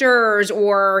electors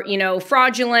or,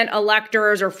 fraudulent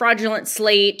electors or fraudulent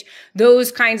slate,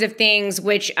 those kinds of things,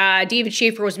 which David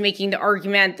Schaefer was making the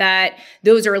argument that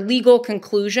those are legal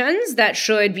conclusions that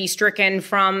should be stricken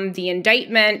from the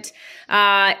indictment.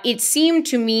 It seemed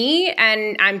to me,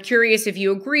 and I'm curious if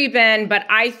you agree, Ben, but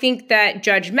I think that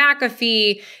Judge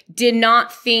McAfee did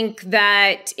not think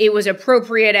that it was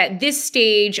appropriate at this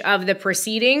stage of the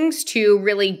proceedings to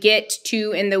really get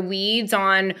too in the weeds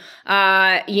on,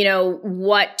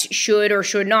 what should or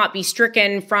should not be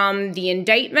stricken from the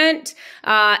indictment,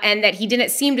 and that he didn't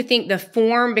seem to think the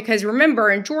form, because remember,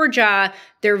 in Georgia,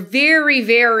 they're very,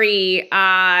 very,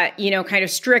 kind of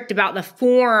strict about the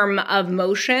form of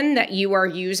motion that you are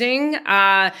using.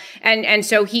 And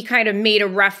so he kind of made a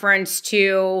reference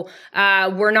to,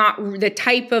 we're not, the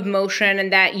type of motion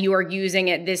and that you are using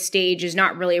at this stage is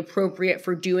not really appropriate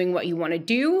for doing what you want to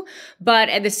do. But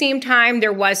at the same time,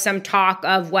 there was some talk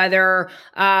of whether,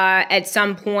 at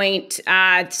some point,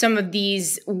 some of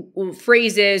these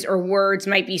phrases or words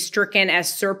might be stricken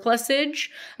as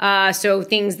surplusage. So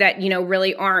things that,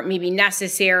 really aren't maybe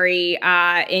necessary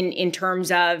in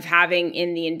terms of having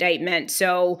in the indictment.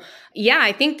 So yeah,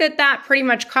 I think that pretty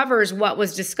much covers what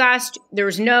was discussed.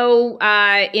 There's no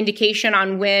indication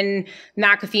on when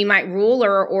McAfee might rule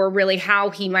or really how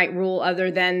he might rule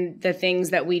other than the things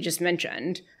that we just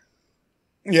mentioned.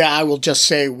 Yeah, I will just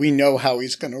say we know how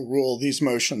he's going to rule. These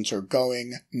motions are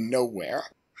going nowhere.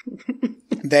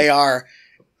 They are,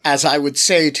 as I would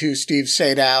say to Steve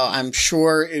Sadow, I'm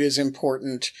sure it is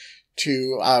important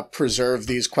to preserve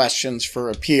these questions for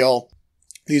appeal.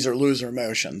 These are loser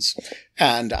motions,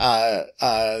 and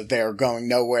they're going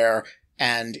nowhere.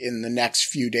 And in the next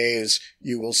few days,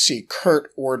 you will see curt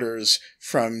orders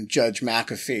from Judge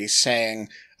McAfee saying,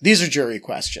 these are jury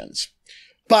questions.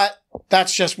 But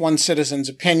that's just one citizen's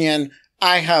opinion.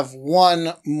 I have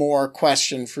one more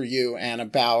question for you, Anna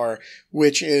Bauer,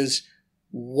 which is,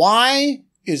 why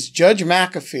is Judge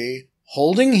McAfee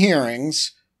holding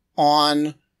hearings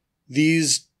on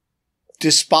these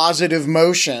dispositive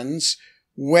motions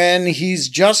when he's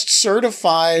just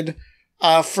certified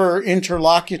for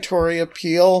interlocutory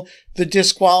appeal the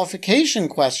disqualification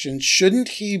question? Shouldn't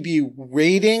he be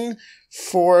waiting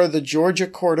for the Georgia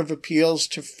Court of Appeals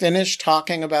to finish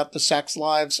talking about the sex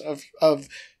lives of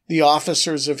the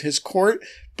officers of his court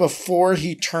before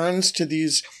he turns to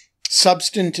these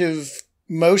substantive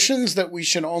motions that we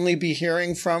should only be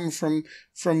hearing from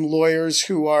lawyers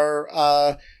who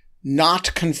are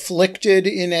not conflicted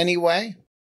in any way?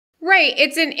 Right.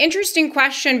 It's an interesting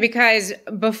question because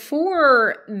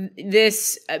before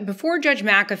Judge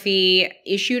McAfee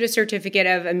issued a certificate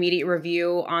of immediate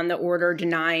review on the order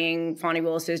denying Fani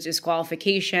Willis's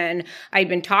disqualification, I'd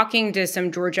been talking to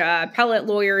some Georgia appellate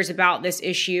lawyers about this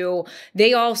issue.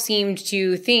 They all seemed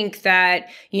to think that,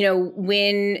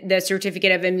 when the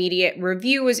certificate of immediate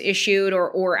review was issued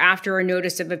or after a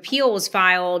notice of appeal was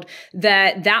filed,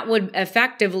 that would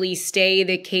effectively stay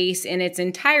the case in its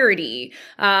entirety.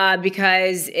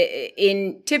 Because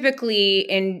typically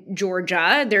in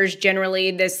Georgia, there's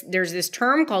this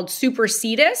term called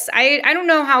supersedis. I don't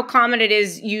know how common it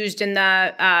is used in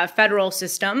the federal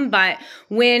system, but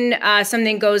when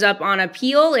something goes up on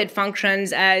appeal, it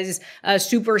functions as a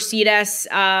supersedis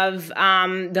of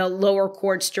the lower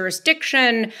court's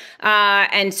jurisdiction,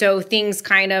 and so things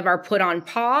kind of are put on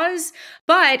pause.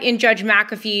 But in Judge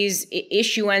McAfee's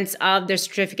issuance of the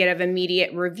certificate of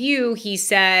immediate review, he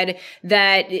said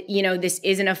that, this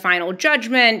isn't a final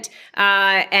judgment,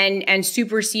 and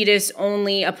supersedis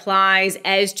only applies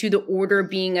as to the order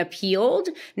being appealed,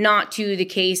 not to the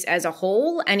case as a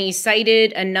whole. And he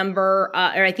cited a number,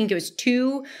 or I think it was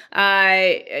 2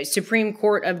 Supreme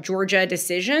Court of Georgia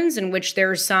decisions in which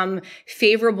there's some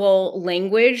favorable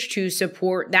language to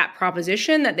support that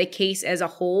proposition that the case as a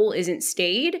whole isn't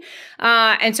stayed.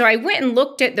 And so I went and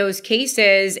looked at those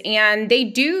cases, and they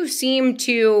do seem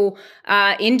to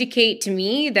indicate to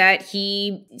me that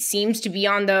he seems to be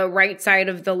on the right side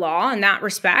of the law in that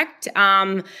respect.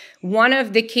 One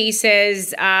of the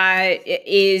cases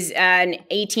is an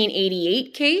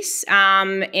 1888 case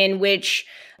in which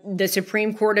the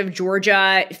Supreme Court of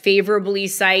Georgia favorably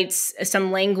cites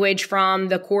some language from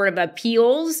the Court of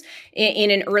Appeals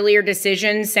in an earlier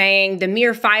decision saying the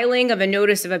mere filing of a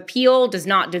notice of appeal does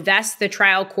not divest the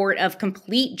trial court of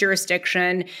complete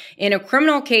jurisdiction. In a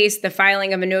criminal case, the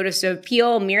filing of a notice of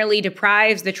appeal merely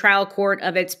deprives the trial court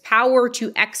of its power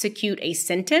to execute a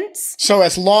sentence. So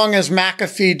as long as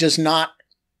McAfee does not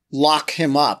lock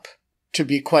him up, to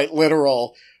be quite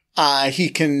literal, he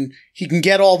can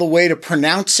get all the way to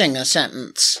pronouncing a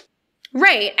sentence.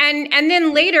 Right. And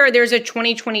then later there's a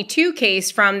 2022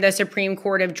 case from the Supreme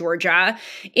Court of Georgia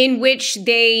in which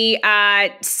they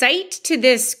cite to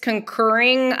this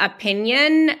concurring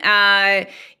opinion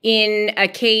in a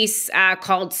case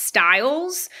called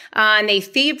Stiles. And they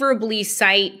favorably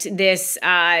cite this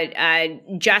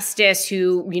justice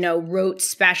who, wrote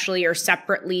specially or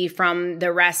separately from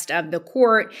the rest of the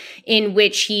court, in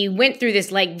which he went through this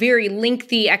very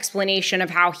lengthy explanation of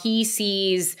how he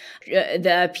sees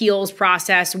the appeals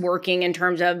process working in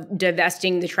terms of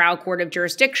divesting the trial court of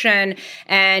jurisdiction.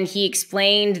 And he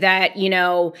explained that,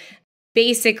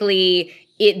 basically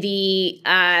the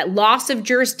loss of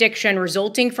jurisdiction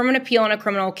resulting from an appeal in a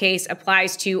criminal case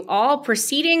applies to all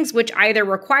proceedings which either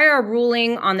require a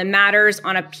ruling on the matters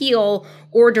on appeal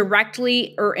or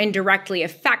directly or indirectly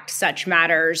affect such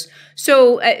matters.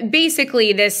 So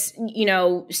basically this,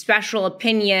 special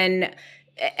opinion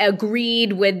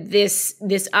agreed with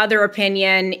this other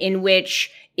opinion in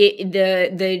which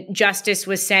the justice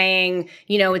was saying,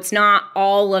 it's not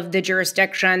all of the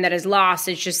jurisdiction that is lost.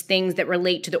 It's just things that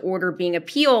relate to the order being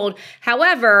appealed.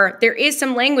 However, there is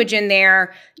some language in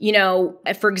there,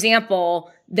 for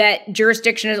example, that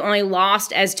jurisdiction is only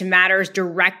lost as to matters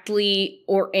directly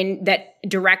or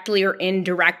indirectly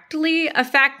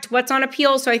affect what's on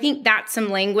appeal. So I think that's some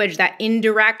language that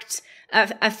indirect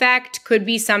effect could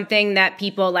be something that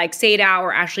people like Sadow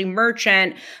or Ashley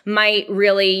Merchant might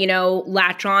really,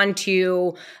 latch on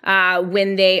to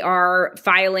when they are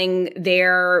filing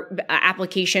their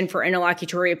application for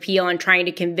interlocutory appeal and trying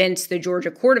to convince the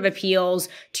Georgia Court of Appeals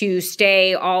to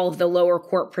stay all of the lower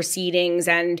court proceedings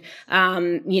and,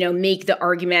 make the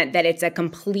argument that it's a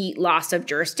complete loss of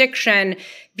jurisdiction,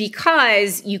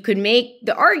 because you could make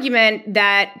the argument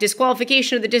that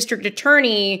disqualification of the district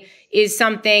attorney is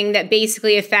something that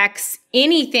basically affects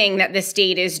anything that the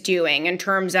state is doing in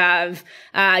terms of,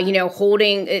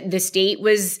 holding the state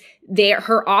was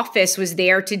her office was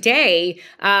there today,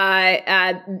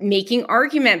 making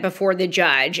argument before the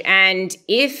judge. And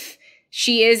if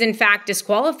she is in fact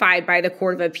disqualified by the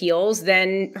Court of Appeals,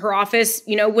 then her office,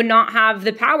 would not have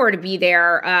the power to be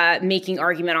there making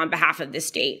argument on behalf of the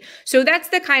state. So that's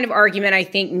the kind of argument I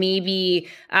think maybe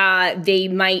they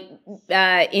might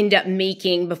end up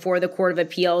making before the Court of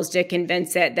Appeals to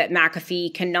convince it that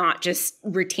McAfee cannot just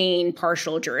retain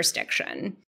partial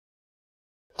jurisdiction.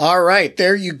 All right,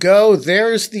 there you go.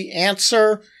 There's the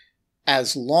answer.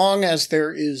 As long as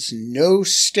there is no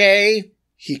stay,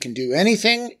 he can do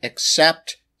anything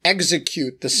except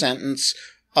execute the sentence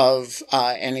of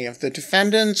any of the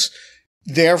defendants.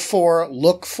 Therefore,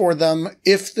 look for them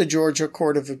if the Georgia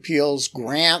Court of Appeals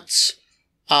grants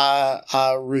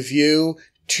a review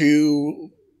to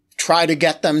try to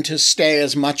get them to stay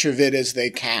as much of it as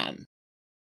they can.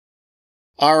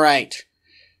 All right.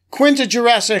 Quinta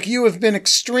Jurecic, you have been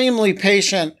extremely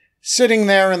patient, sitting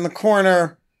there in the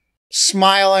corner,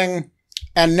 smiling,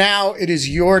 and now it is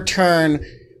your turn.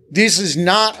 This is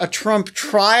not a Trump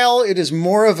trial. It is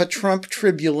more of a Trump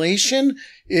tribulation.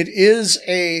 It is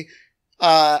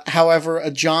however,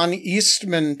 a John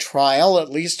Eastman trial, at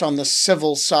least on the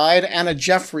civil side, and a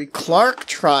Jeffrey Clark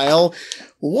trial.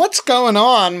 What's going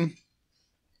on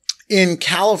in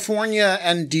California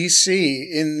and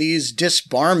D.C. in these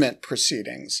disbarment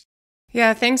proceedings?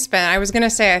 Yeah, thanks, Ben. I was going to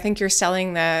say, I think you're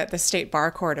selling the State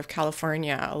Bar Court of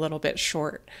California a little bit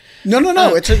short. No.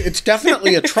 It's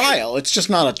definitely a trial. It's just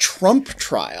not a Trump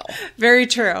trial. Very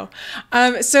true.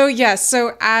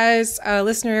 So as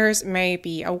listeners may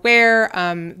be aware,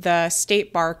 the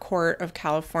State Bar Court of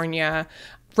California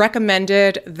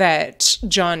recommended that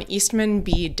John Eastman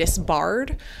be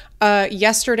disbarred. Late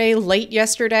yesterday,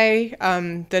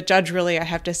 the judge really, I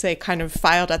have to say, kind of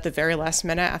filed at the very last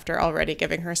minute after already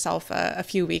giving herself a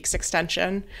few weeks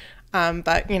extension.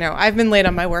 But, I've been late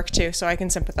on my work too, so I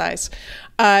can sympathize.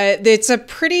 It's a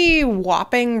pretty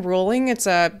whopping ruling. It's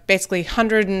a basically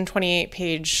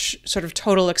 128-page sort of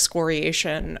total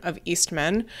excoriation of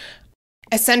Eastman.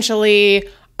 Essentially,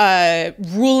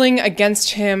 ruling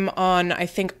against him on, I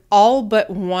think, all but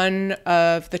one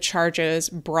of the charges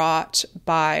brought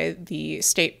by the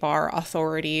state bar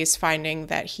authorities, finding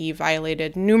that he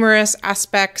violated numerous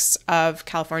aspects of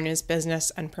California's Business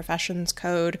and Professions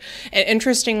Code. And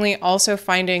interestingly, also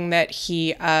finding that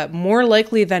he more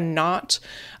likely than not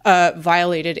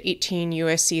violated 18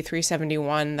 U.S.C.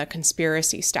 371, the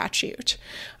conspiracy statute.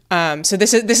 So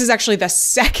this is actually the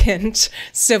second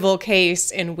civil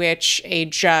case in which a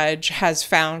judge has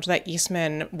found that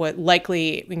Eastman would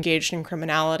likely engaged in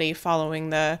criminality following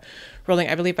the ruling,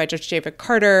 I believe, by Judge David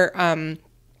Carter,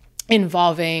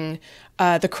 involving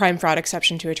the crime fraud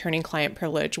exception to attorney-client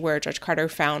privilege, where Judge Carter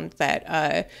found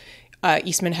that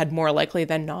Eastman had more likely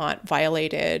than not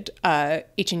violated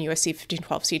 18 U.S.C.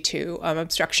 1512c2,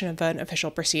 obstruction of an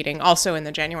official proceeding, also in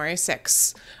the January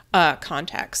 6th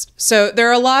context. So there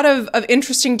are a lot of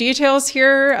interesting details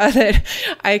here that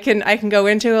I can go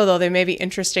into, although they may be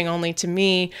interesting only to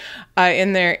me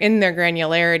in their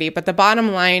granularity. But the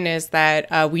bottom line is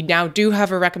that we now do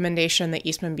have a recommendation that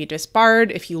Eastman be disbarred.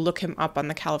 If you look him up on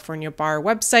the California Bar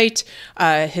website,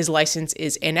 his license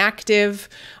is inactive.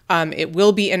 It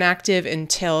will be inactive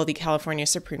until the California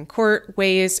Supreme Court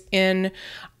weighs in.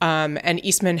 And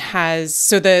Eastman has,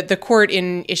 so the court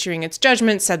in issuing its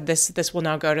judgment said this will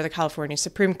now go to the California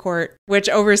Supreme Court, which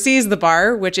oversees the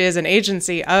bar, which is an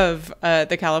agency of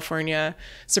the California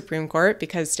Supreme Court,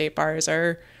 because state bars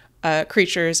are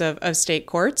creatures of state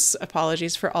courts.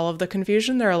 Apologies for all of the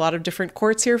confusion. There are a lot of different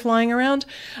courts here flying around.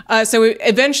 So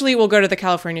eventually it will go to the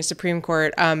California Supreme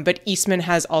Court, but Eastman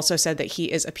has also said that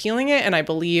he is appealing it, and I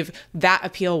believe that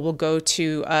appeal will go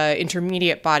to an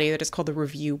intermediate body that is called the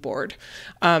Review Board.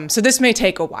 So this may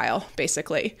take a while,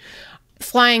 basically.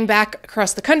 Flying back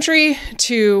across the country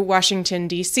to Washington,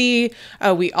 D.C.,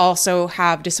 we also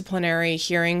have disciplinary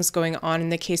hearings going on in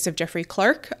the case of Jeffrey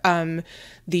Clark,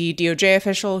 the DOJ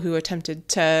official who attempted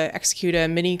to execute a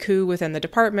mini coup within the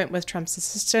department with Trump's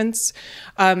assistance.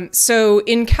 So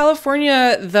in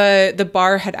California, the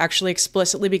bar had actually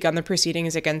explicitly begun the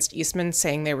proceedings against Eastman,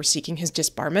 saying they were seeking his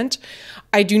disbarment.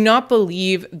 I do not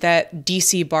believe that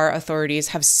DC bar authorities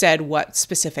have said what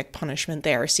specific punishment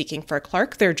they are seeking for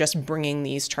Clark. They're just bringing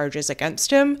these charges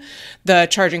against him. The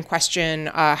charge in question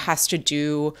has to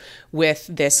do with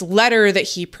this letter that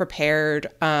he prepared,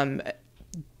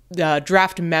 the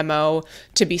draft memo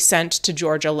to be sent to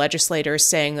Georgia legislators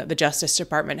saying that the Justice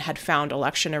Department had found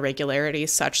election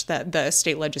irregularities such that the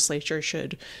state legislature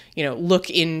should, look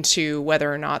into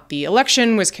whether or not the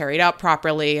election was carried out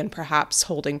properly, and perhaps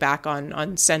holding back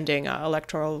on sending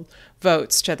electoral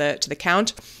votes to the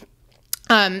count.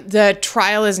 The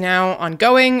trial is now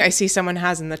ongoing. I see someone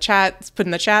has put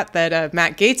in the chat that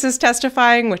Matt Gaetz is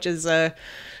testifying, which is a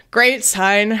great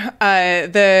sign.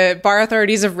 The bar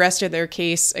authorities have rested their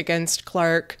case against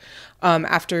Clark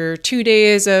after 2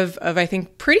 days of I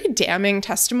think, pretty damning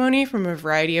testimony from a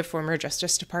variety of former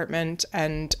Justice Department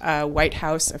and White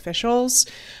House officials.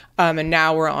 And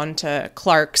now we're on to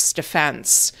Clark's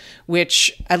defense,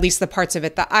 which, at least the parts of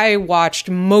it that I watched,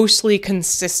 mostly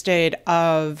consisted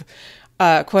of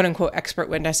quote unquote expert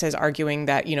witnesses arguing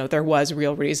that, there was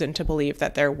real reason to believe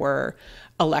that there were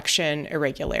election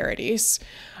irregularities.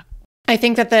 I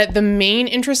think that the main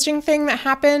interesting thing that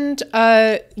happened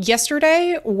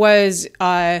yesterday was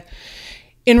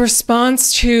in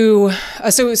response to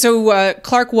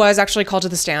Clark was actually called to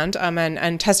the stand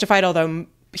and testified, although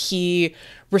he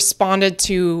responded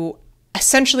to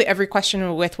essentially every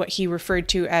question with what he referred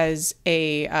to as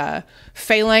a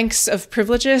phalanx of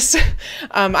privileges.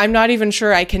 I'm not even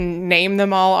sure I can name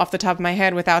them all off the top of my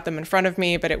head without them in front of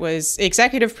me, but it was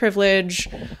executive privilege,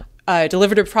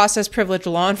 deliberative process privilege,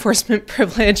 law enforcement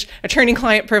privilege,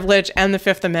 attorney-client privilege, and the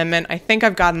Fifth Amendment. I think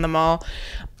I've gotten them all.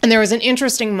 And there was an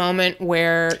interesting moment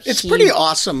where it's pretty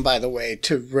awesome, by the way,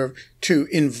 to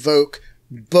invoke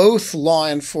both law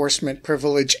enforcement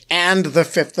privilege and the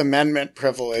Fifth Amendment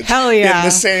privilege Hell yeah. in the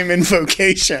same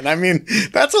invocation. I mean,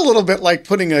 that's a little bit like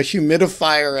putting a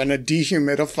humidifier and a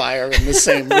dehumidifier in the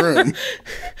same room.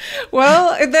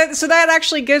 Well, so that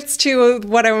actually gets to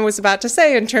what I was about to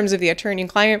say in terms of the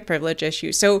attorney-client privilege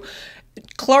issue. So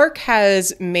Clark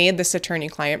has made this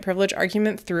attorney-client privilege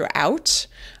argument throughout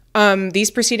these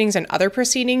proceedings and other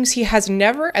proceedings. He has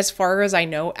never, as far as I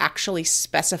know, actually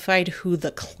specified who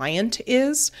the client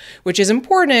is, which is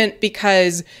important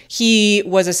because he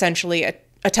was essentially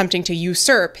attempting to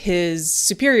usurp his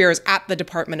superiors at the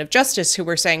Department of Justice, who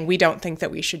were saying, we don't think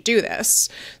that we should do this.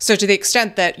 So to the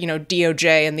extent that,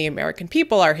 DOJ and the American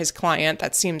people are his client,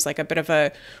 that seems like a bit of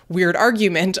a weird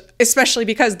argument, especially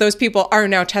because those people are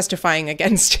now testifying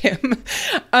against him.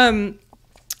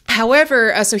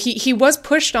 However, so he was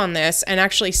pushed on this and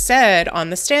actually said on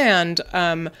the stand,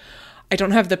 I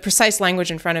don't have the precise language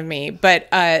in front of me, but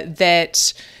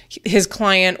that his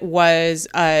client was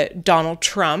Donald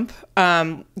Trump.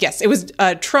 Yes, it was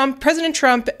President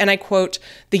Trump, and I quote,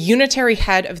 the unitary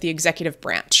head of the executive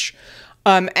branch.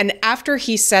 And after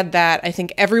he said that, I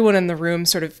think everyone in the room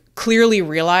sort of clearly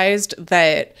realized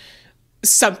that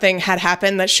something had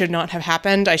happened that should not have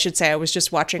happened. I should say I was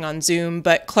just watching on Zoom,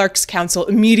 but Clark's counsel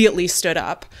immediately stood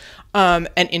up and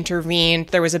intervened.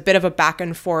 There was a bit of a back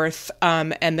and forth,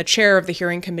 and the chair of the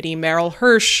hearing committee, Merrill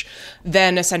Hirsch,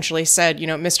 then essentially said,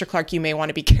 Mr. Clark, you may want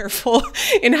to be careful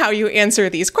in how you answer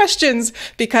these questions,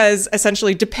 because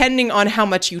essentially, depending on how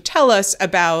much you tell us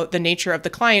about the nature of the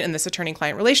client and this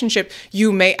attorney-client relationship,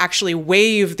 you may actually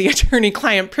waive the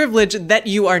attorney-client privilege that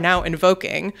you are now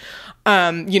invoking.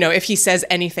 If he says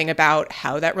anything about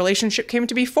how that relationship came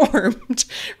to be formed,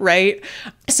 right?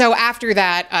 So after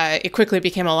that, it quickly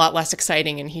became a lot less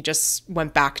exciting, and he just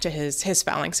went back to his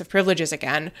phalanx of privileges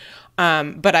again.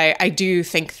 But I do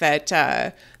think that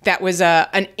that was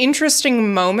an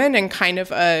interesting moment and kind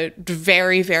of a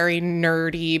very, very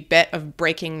nerdy bit of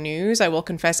breaking news. I will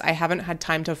confess I haven't had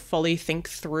time to fully think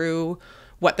through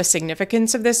what the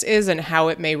significance of this is and how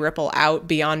it may ripple out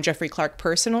beyond Jeffrey Clark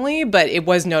personally, but it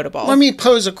was notable. Let me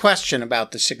pose a question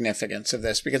about the significance of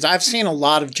this, because I've seen a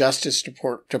lot of Justice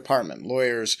Department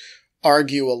lawyers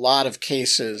argue a lot of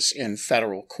cases in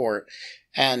federal court,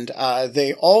 and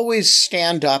they always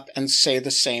stand up and say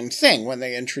the same thing when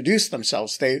they introduce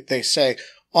themselves. They say,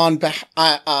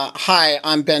 hi,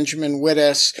 I'm Benjamin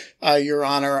Wittes, Your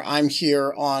Honor. I'm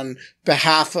here on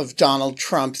behalf of Donald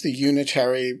Trump, the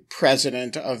unitary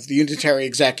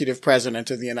executive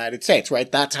president of the United States, right?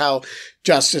 That's how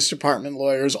Justice Department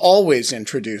lawyers always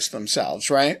introduce themselves,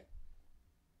 right?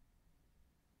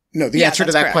 No, the answer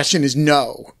to that correct. Question is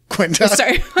no, Quinta.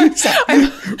 Sorry.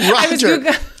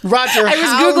 Roger,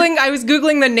 I was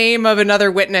Googling the name of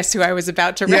another witness who I was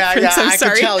about to reference. I'm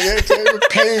sorry. I could tell you're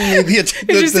paying me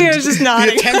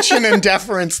the attention and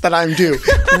deference that I'm due.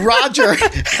 Roger,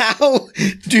 how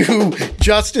do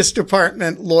Justice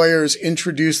Department lawyers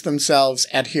introduce themselves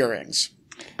at hearings?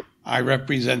 I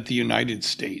represent the United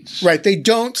States. Right. They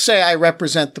don't say I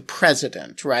represent the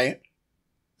president, right?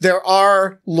 There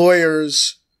are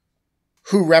lawyers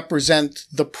who represent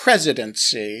the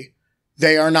presidency.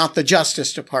 They are not the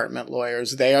Justice Department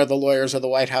lawyers. They are the lawyers of the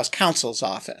White House counsel's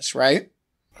office, right?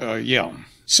 Yeah.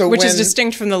 So which is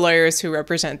distinct from the lawyers who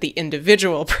represent the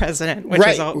individual president, which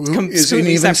is a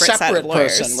completely separate set of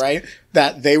lawyers. Person, right?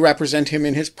 That they represent him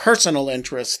in his personal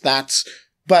interests.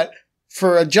 But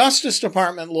for a Justice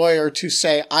Department lawyer to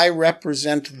say, I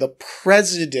represent the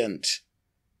president,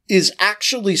 is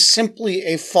actually simply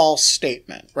a false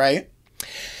statement, right?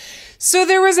 So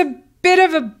there was a bit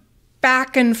of a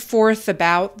back and forth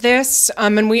about this,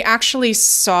 and we actually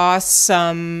saw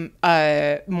some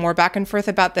more back and forth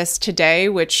about this today,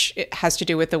 which it has to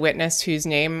do with the witness whose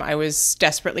name I was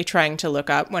desperately trying to look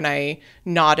up when I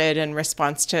nodded in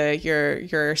response to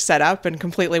your setup and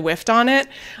completely whiffed on it.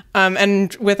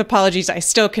 And with apologies, I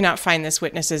still cannot find this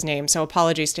witness's name, so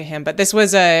apologies to him. But this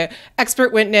was a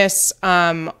expert witness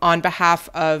on behalf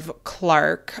of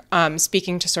Clark,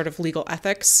 speaking to sort of legal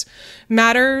ethics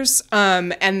matters,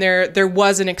 and there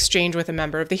was an exchange with a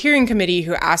member of the hearing committee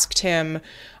who asked him,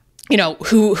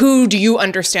 who do you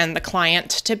understand the client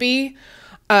to be?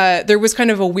 There was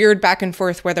kind of a weird back and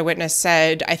forth where the witness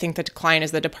said, I think the client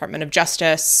is the Department of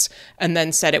Justice, and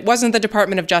then said it wasn't the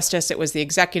Department of Justice, it was the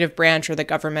executive branch or the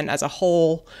government as a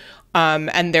whole.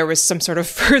 And there was some sort of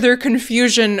further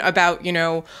confusion about,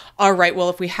 all right, well,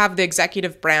 if we have the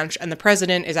executive branch and the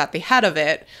president is at the head of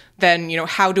it, then,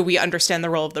 how do we understand the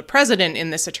role of the president in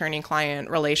this attorney-client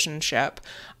relationship?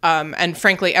 And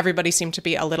frankly, everybody seemed to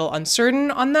be a little uncertain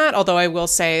on that, although I will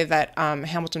say that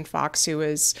Hamilton Fox, who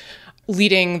is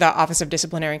leading the Office of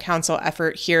Disciplinary Counsel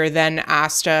effort here, then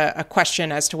asked a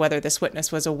question as to whether this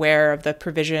witness was aware of the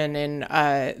provision in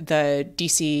the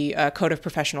DC Code of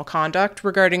Professional Conduct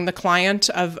regarding the client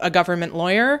of a government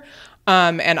lawyer.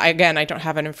 And I don't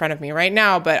have it in front of me right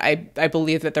now, but I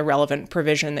believe that the relevant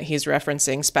provision that he's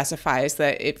referencing specifies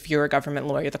that if you're a government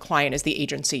lawyer, the client is the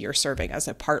agency you're serving as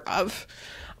a part of.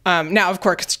 Now, of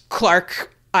course,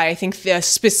 Clark, I think the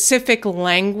specific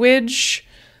language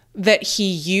that he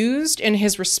used in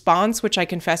his response, which I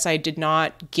confess I did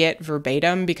not get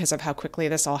verbatim because of how quickly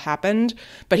this all happened,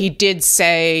 but he did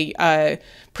say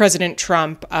President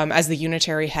Trump as the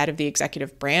unitary head of the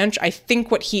executive branch. I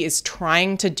think what he is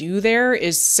trying to do there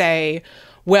is say,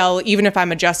 well, even if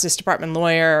I'm a Justice Department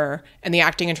lawyer and the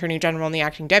acting attorney general and the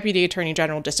acting deputy attorney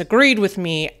general disagreed with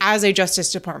me, as a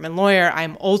Justice Department lawyer,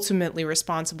 I'm ultimately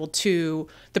responsible to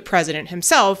the president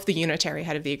himself, the unitary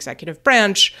head of the executive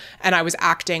branch, and I was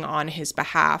acting on his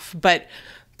behalf. But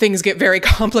things get very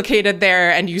complicated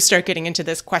there, and you start getting into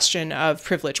this question of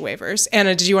privilege waivers.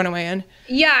 Anna, did you want to weigh in?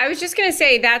 Yeah, I was just going to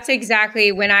say that's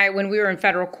exactly when we were in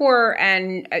federal court,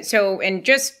 and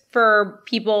just for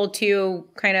people to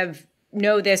kind of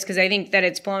know this, because I think that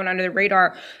it's flown under the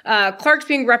radar. Clark's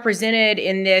being represented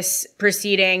in this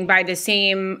proceeding by the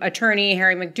same attorney,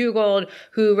 Harry McDougald,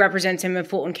 who represents him in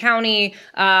Fulton County,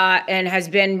 and has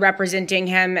been representing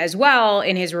him as well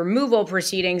in his removal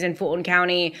proceedings in Fulton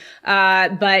County.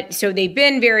 But so they've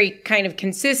been very kind of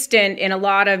consistent in a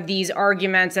lot of these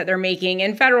arguments that they're making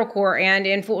in federal court and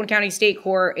in Fulton County State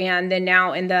Court, and then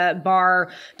now in the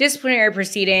bar disciplinary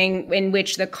proceeding, in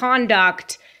which the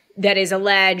conduct that is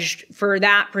alleged for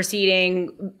that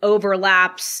proceeding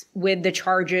overlaps with the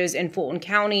charges in Fulton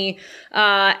County.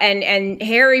 And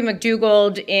Harry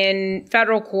McDougald in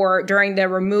federal court during the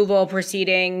removal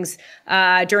proceedings,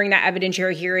 during that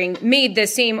evidentiary hearing, made the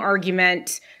same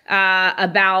argument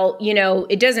about,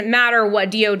 it doesn't matter what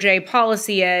DOJ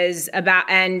policy is about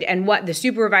and what the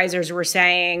supervisors were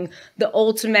saying. The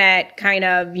ultimate kind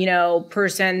of,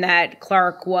 person that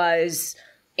Clark was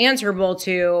answerable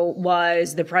to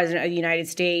was the president of the United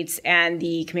States and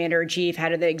the commander-in-chief,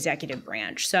 head of the executive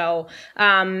branch. So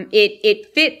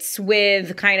it fits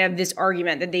with kind of this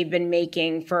argument that they've been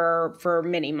making for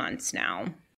many months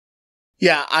now.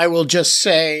 Yeah, I will just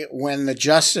say when the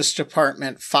Justice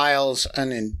Department files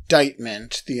an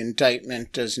indictment, the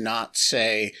indictment does not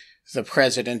say the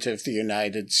president of the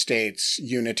United States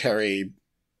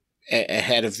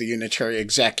head of the unitary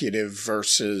executive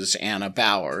versus Anna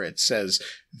Bauer. It says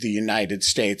the United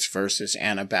States versus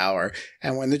Anna Bauer.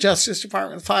 And when the Justice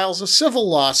Department files a civil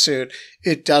lawsuit,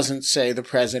 it doesn't say the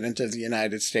president of the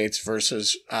United States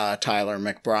versus Tyler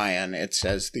McBrien. It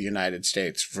says the United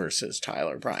States versus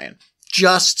Tyler Bryan.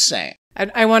 Just saying. And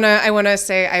I want to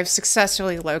say I've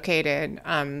successfully located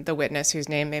the witness whose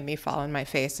name made me fall on my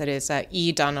face. It is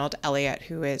E. Donald Elliott,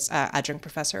 who is adjunct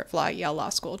professor of law at Yale Law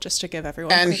School, just to give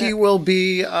everyone and credit. He will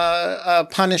be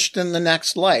punished in the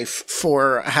next life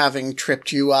for having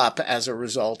tripped you up as a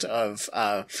result of...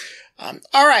 all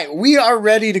right, we are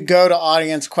ready to go to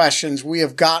audience questions. We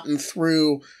have gotten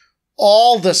through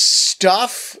all the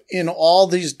stuff in all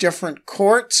these different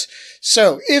courts.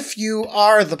 So if you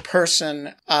are the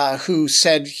person who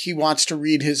said he wants to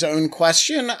read his own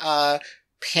question,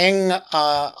 ping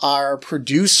our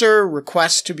producer,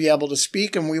 request to be able to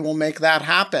speak, and we will make that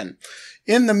happen.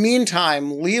 In the meantime,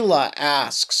 Leela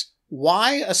asks,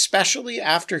 Why, especially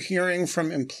after hearing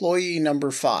from employee number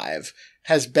 5,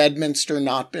 has Bedminster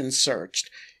not been searched?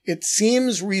 It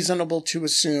seems reasonable to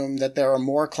assume that there are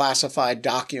more classified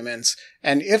documents,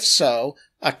 and if so,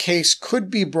 a case could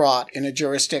be brought in a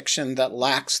jurisdiction that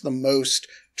lacks the most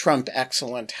Trump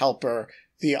excellent helper,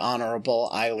 the Honorable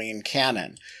Eileen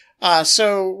Cannon.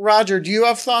 So, Roger, do you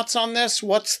have thoughts on this?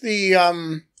 What's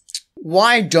the,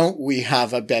 why don't we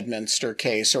have a Bedminster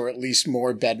case, or at least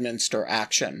more Bedminster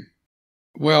action?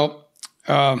 Well,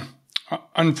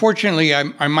 unfortunately,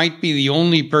 I might be the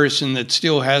only person that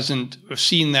still hasn't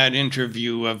seen that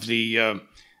interview of the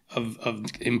of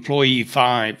employee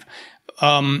 5.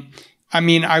 I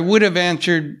mean, I would have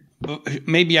answered.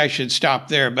 Maybe I should stop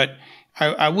there, but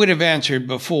I would have answered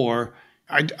before.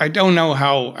 I don't know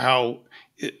how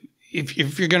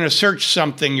if you're going to search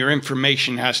something, your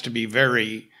information has to be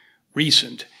very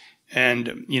recent,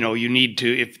 and you need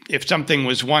to if something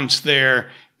was once there.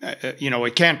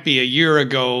 It can't be a year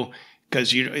ago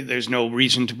because there's no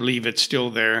reason to believe it's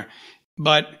still there.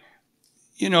 But,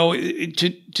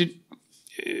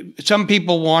 some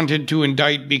people wanted to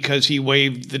indict because he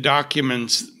waived the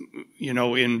documents,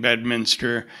 in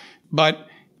Bedminster. But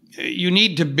you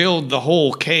need to build the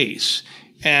whole case.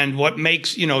 And what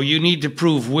makes, you need to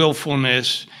prove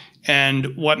willfulness.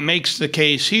 And what makes the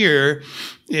case here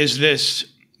is this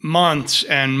months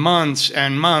and months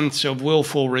and months of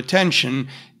willful retention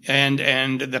and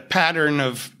the pattern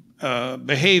of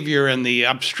behavior and the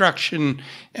obstruction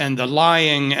and the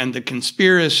lying and the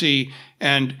conspiracy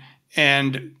and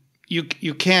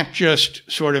you can't just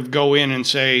sort of go in and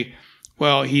say,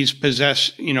 well, he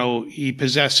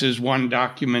possesses one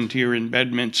document here in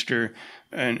Bedminster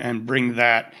and bring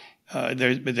that.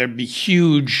 There'd be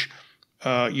huge.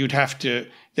 There'd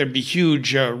be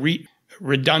huge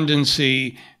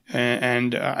redundancy,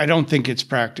 and I don't think it's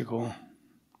practical.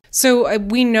 So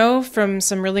we know from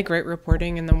some really great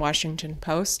reporting in the Washington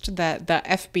Post that the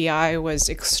FBI was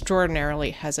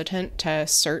extraordinarily hesitant to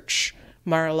search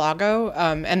Mar-a-Lago.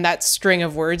 And that string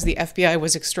of words, the FBI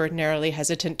was extraordinarily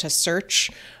hesitant to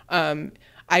search,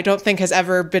 I don't think has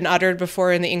ever been uttered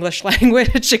before in the English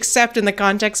language, except in the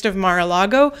context of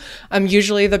Mar-a-Lago.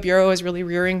 Usually the Bureau is really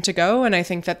rearing to go, and I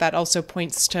think that also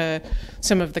points to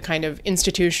some of the kind of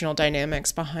institutional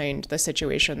dynamics behind the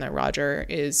situation that Roger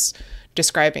is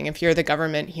describing. If you're the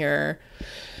government here,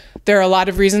 there are a lot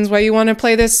of reasons why you want to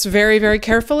play this very, very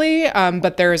carefully,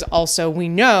 but there is also, we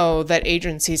know that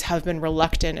agencies have been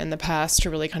reluctant in the past to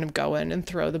really kind of go in and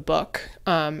throw the book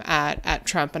at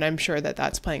Trump, and I'm sure that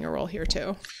that's playing a role here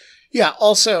too. Yeah,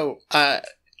 also,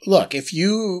 look, if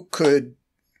you could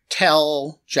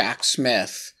tell Jack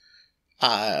Smith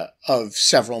of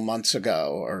several months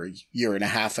ago or a year and a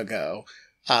half ago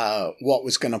what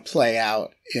was going to play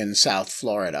out in South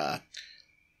Florida,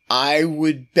 I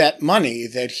would bet money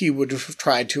that he would have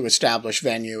tried to establish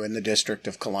venue in the District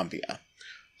of Columbia.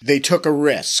 They took a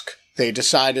risk. They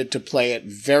decided to play it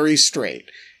very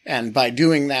straight. And by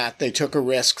doing that, they took a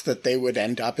risk that they would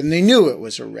end up, and they knew it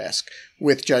was a risk,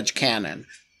 with Judge Cannon.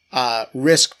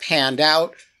 Risk panned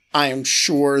out. I am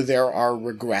sure there are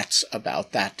regrets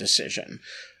about that decision.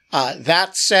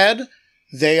 That said,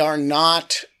 they are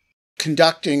not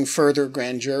conducting further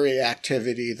grand jury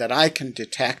activity that I can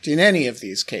detect in any of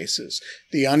these cases.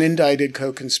 The unindicted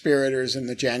co-conspirators in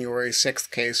the January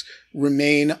 6th case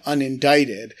remain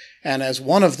unindicted. And as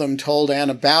one of them told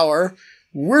Anna Bauer,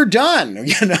 we're done.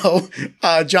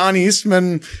 John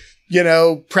Eastman,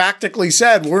 practically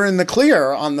said we're in the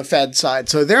clear on the Fed side.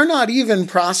 So they're not even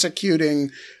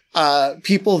prosecuting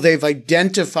people they've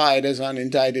identified as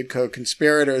unindicted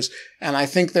co-conspirators. And I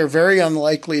think they're very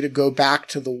unlikely to go back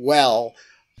to the well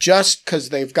just because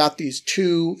they've got these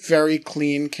two very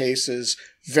clean cases,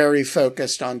 very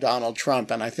focused on Donald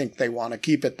Trump. And I think they want to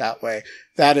keep it that way.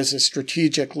 That is a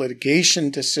strategic litigation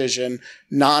decision,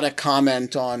 not a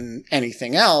comment on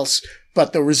anything else.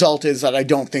 But the result is that I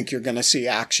don't think you're going to see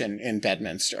action in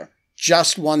Bedminster.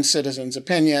 Just one citizen's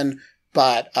opinion,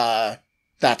 but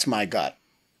that's my gut.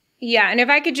 Yeah, and if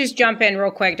I could just jump in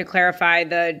real quick to clarify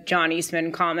the John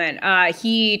Eastman comment.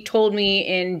 He told me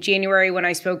in January when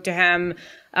I spoke to him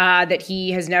that he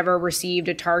has never received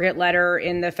a target letter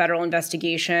in the federal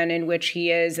investigation in which he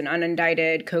is an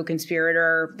unindicted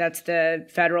co-conspirator. That's the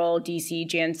federal DC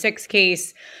Jan 6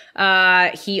 case.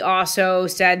 He also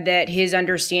said that his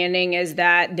understanding is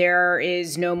that there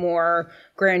is no more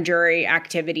grand jury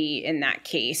activity in that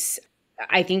case.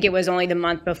 I think it was only the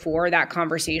month before that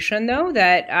conversation, though,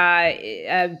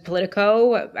 that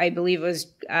Politico, I believe it was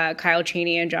Kyle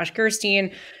Cheney and Josh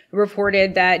Gerstein,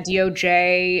 reported that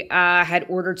DOJ had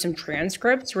ordered some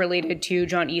transcripts related to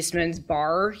John Eastman's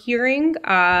bar hearing.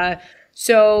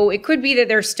 So it could be that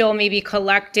they're still maybe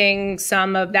collecting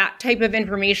some of that type of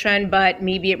information, but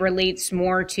maybe it relates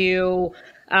more to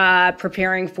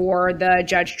preparing for the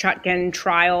Judge Chutkan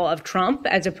trial of Trump,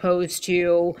 as opposed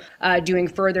to doing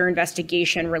further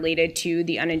investigation related to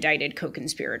the unindicted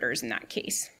co-conspirators in that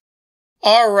case.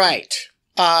 All right.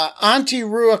 Antti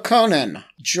Ruokonen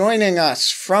joining us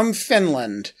from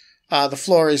Finland. The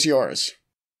floor is yours.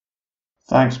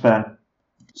 Thanks, Ben.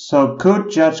 So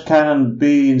could Judge Cannon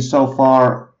be so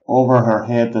far over her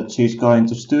head that she's going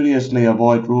to studiously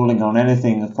avoid ruling on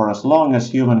anything for as long as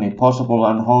humanly possible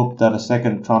and hope that a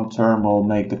second Trump term will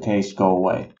make the case go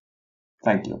away?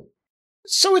 Thank you.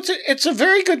 So it's a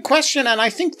very good question, and I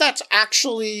think that's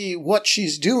actually what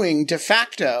she's doing de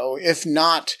facto, if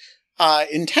not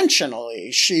intentionally.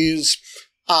 She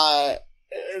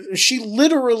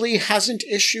literally hasn't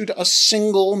issued a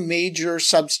single major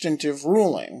substantive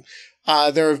ruling.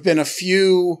 There have been a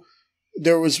few.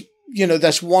 There was,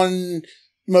 that's one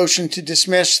motion to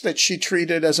dismiss that she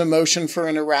treated as a motion for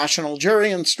an irrational jury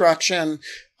instruction.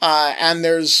 And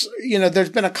there's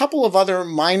been a couple of other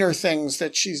minor things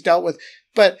that she's dealt with,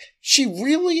 but she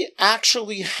really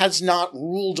actually has not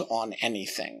ruled on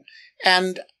anything.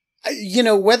 And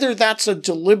whether that's a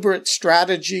deliberate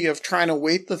strategy of trying to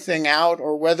wait the thing out,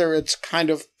 or whether it's kind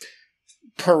of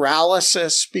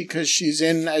paralysis because she's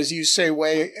in, as you say,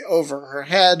 way over her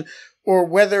head, or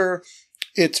whether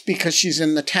it's because she's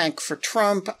in the tank for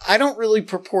Trump, I don't really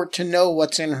purport to know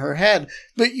what's in her head,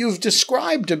 but you've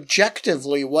described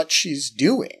objectively what she's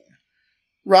doing.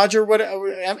 Roger,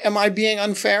 am I being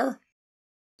unfair?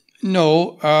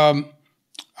 No,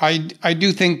 I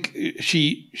do think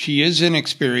she is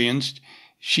inexperienced.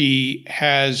 She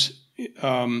does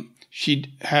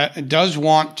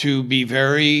want to be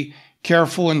very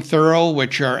careful and thorough,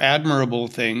 which are admirable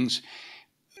things,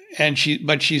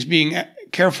 but she's being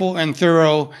careful and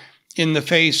thorough in the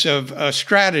face of a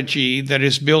strategy that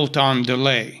is built on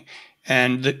delay.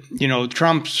 And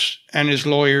Trump's and his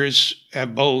lawyers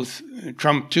have both,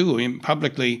 Trump too,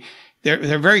 publicly,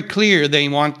 they're very clear they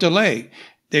want delay.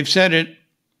 They've said it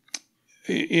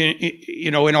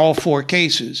in all four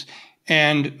cases.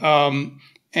 And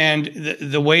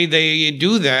the way they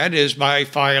do that is by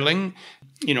filing,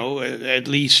 at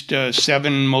least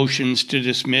 7 motions to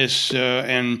dismiss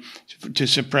and to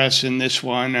suppress in this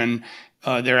one. And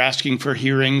they're asking for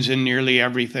hearings in nearly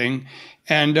everything.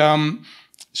 And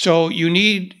so you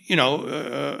need,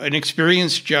 an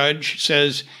experienced judge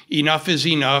says enough is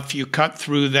enough. You cut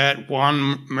through that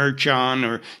Juan Merchan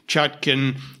or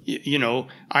Chutkan.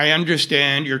 I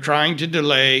understand you're trying to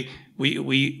delay.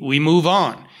 We move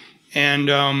on. And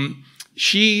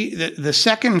the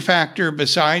second factor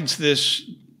besides this,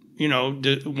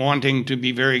 wanting to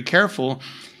be very careful,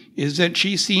 is that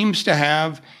she seems to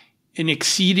have an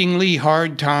exceedingly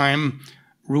hard time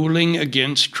ruling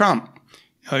against Trump.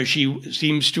 She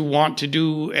seems to want to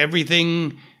do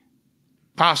everything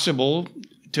possible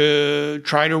to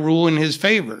try to rule in his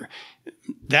favor.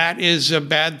 That is a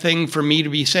bad thing for me to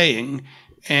be saying.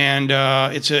 And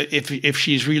if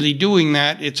she's really doing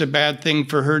that, it's a bad thing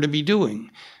for her to be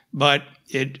doing. But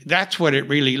that's what it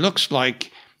really looks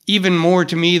like, even more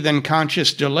to me than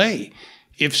conscious delay.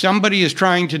 If somebody is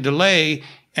trying to delay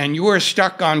and you're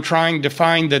stuck on trying to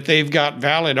find that they've got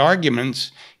valid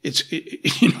arguments, of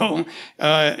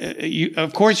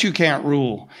course you can't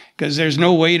rule because there's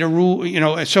no way to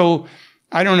rule, so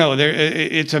I don't know.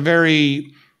 It's a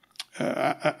very,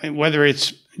 whether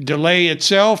it's delay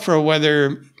itself or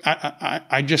whether,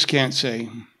 I just can't say.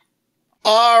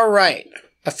 All right.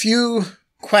 A few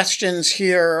questions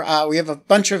here. We have a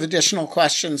bunch of additional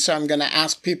questions, so I'm going to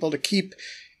ask people to keep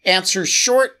answers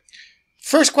short.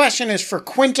 First question is for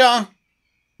Quinta.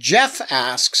 Jeff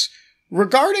asks,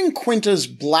 regarding Quinta's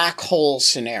black hole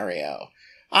scenario,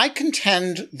 I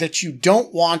contend that you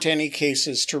don't want any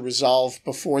cases to resolve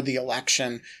before the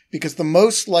election because the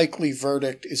most likely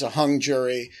verdict is a hung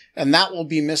jury, and that will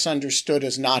be misunderstood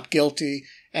as not guilty.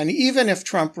 And even if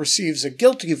Trump receives a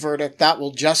guilty verdict, that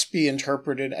will just be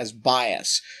interpreted as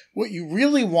bias. What you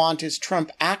really want is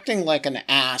Trump acting like an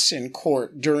ass in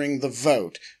court during the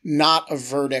vote, not a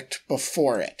verdict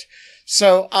before it.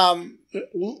 So,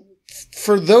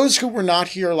 for those who were not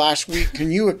here last week,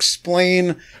 can you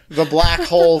explain the black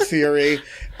hole theory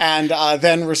and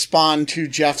then respond to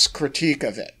Jeff's critique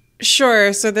of it?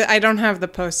 Sure. So I don't have the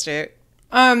Post-it.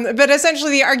 But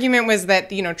essentially the argument was that,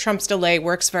 Trump's delay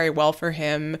works very well for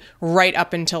him right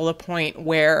up until the point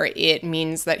where it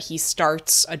means that he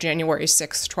starts a January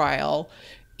 6th trial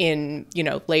in,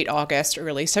 late August,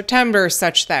 early September,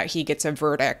 such that he gets a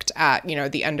verdict at,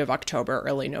 the end of October,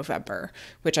 early November,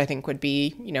 which I think would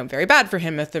be, very bad for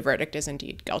him if the verdict is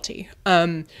indeed guilty.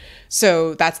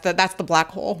 So that's the black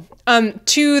hole.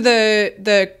 To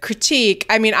the critique,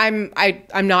 I mean,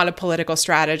 I'm not a political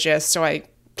strategist, so I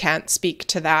can't speak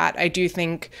to that. I do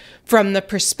think from the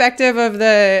perspective of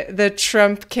the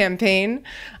Trump campaign,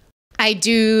 I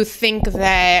do think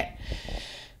that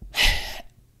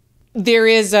there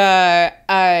is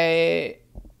a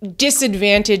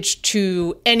disadvantage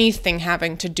to anything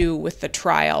having to do with the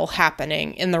trial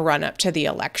happening in the run-up to the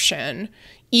election,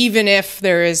 even if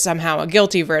there is somehow a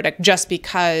guilty verdict, just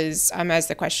because, as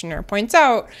the questioner points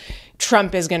out,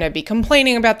 Trump is going to be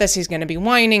complaining about this. He's going to be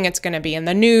whining. It's going to be in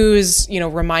the news.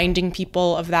 Reminding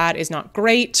people of that is not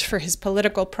great for his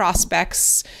political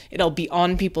prospects. It'll be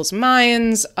on people's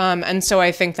minds. And so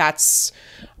I think that's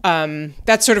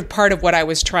sort of part of what I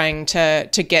was trying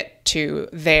to get to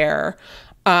there.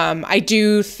 I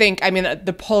do think,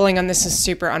 the polling on this is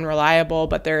super unreliable,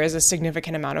 but there is a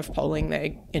significant amount of polling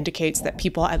that indicates that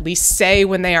people at least say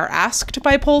when they are asked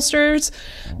by pollsters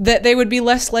that they would be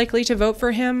less likely to vote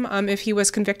for him if he was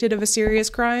convicted of a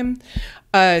serious crime.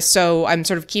 So I'm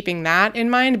sort of keeping that in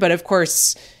mind. But of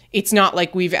course, it's not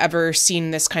like we've ever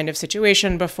seen this kind of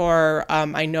situation before.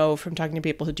 I know from talking to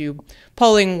people who do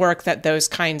polling work that those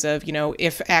kinds of,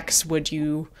 if X, would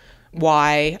you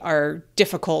Y are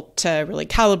difficult to really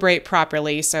calibrate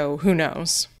properly, so who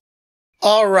knows?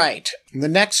 All right. The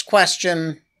next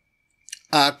question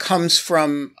comes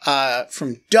from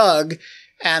Doug.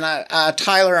 And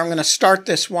Tyler, I'm going to start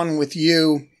this one with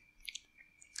you.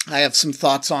 I have some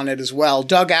thoughts on it as well.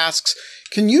 Doug asks,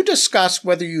 can you discuss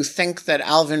whether you think that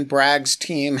Alvin Bragg's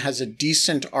team has a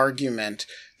decent argument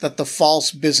that the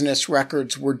false business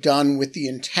records were done with the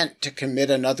intent to commit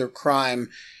another crime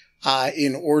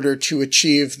in order to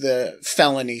achieve the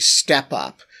felony step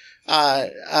up?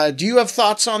 Do you have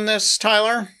thoughts on this,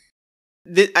 Tyler?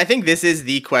 I think this is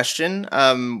the question.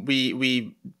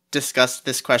 We discussed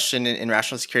this question in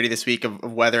Rational Security this week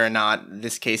of whether or not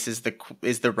this case is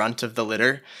the runt of the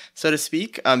litter, so to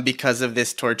speak, because of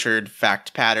this tortured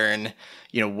fact pattern.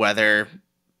 Whether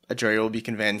a jury will be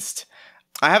convinced.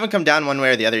 I haven't come down one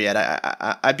way or the other yet.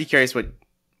 I'd be curious what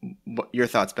your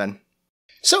thoughts, Ben.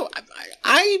 So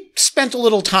I spent a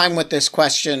little time with this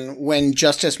question when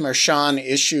Justice Merchan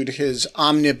issued his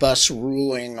omnibus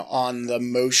ruling on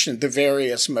the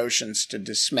various motions to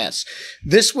dismiss.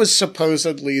 This was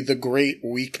supposedly the great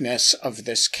weakness of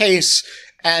this case.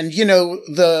 And,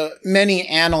 the many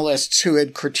analysts who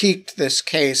had critiqued this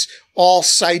case all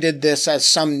cited this as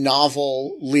some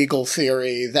novel legal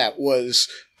theory that was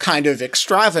kind of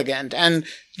extravagant. And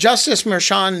Justice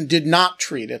Merchan did not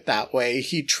treat it that way.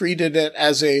 He treated it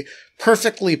as a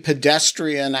perfectly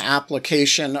pedestrian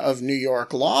application of New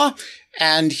York law,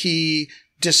 and he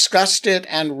discussed it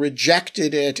and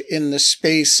rejected it in the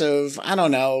space of,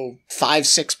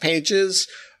 5-6 pages.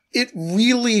 It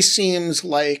really seems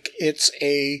like it's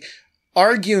a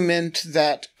argument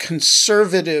that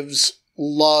conservatives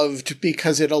loved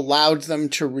because it allowed them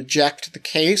to reject the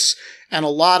case, and a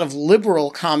lot of liberal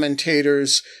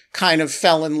commentators kind of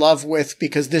fell in love with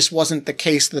because this wasn't the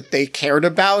case that they cared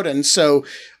about. And so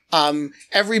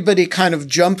everybody kind of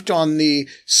jumped on the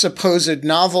supposed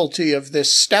novelty of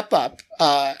this step up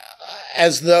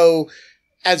as though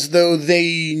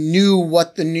they knew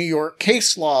what the New York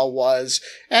case law was.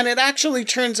 And it actually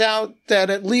turns out that,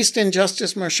 at least in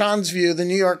Justice Merchan's view, the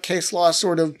New York case law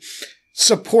sort of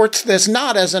supports this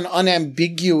not as an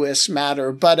unambiguous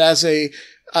matter, but as a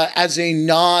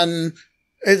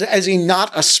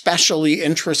not especially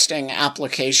interesting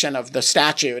application of the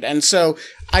statute. And so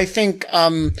I think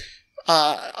a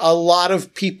lot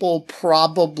of people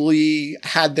probably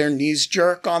had their knees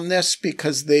jerk on this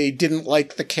because they didn't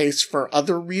like the case for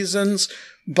other reasons.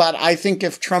 But I think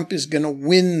if Trump is going to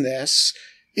win this,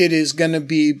 it is going to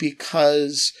be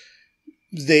because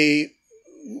they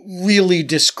really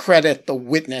discredit the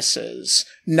witnesses,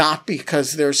 not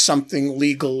because there's something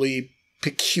legally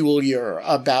peculiar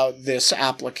about this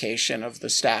application of the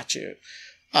statute.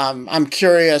 I'm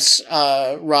curious,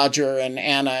 Roger and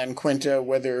Anna and Quinta,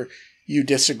 whether you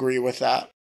disagree with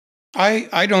that.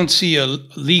 I don't see a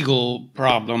legal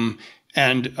problem,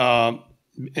 and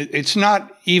it's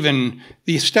not even,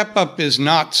 the step up is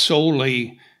not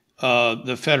solely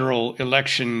the Federal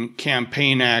Election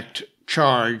Campaign Act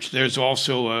charge. There's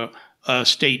also a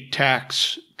state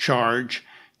tax charge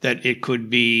that it could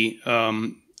be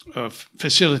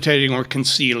facilitating or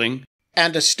concealing.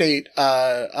 And a state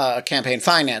campaign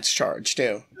finance charge,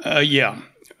 too. Yeah.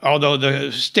 Although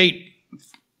the state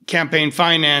campaign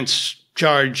finance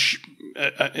charge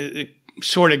it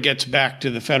sort of gets back to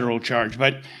the federal charge,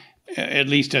 but at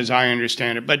least as I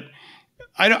understand it. But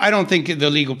I don't think the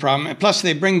legal problem, plus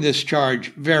they bring this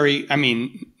charge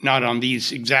not on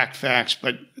these exact facts,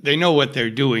 but they know what they're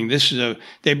doing.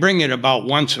 They bring it about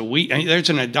once a week. There's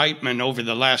an indictment over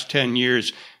the last 10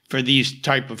 years for these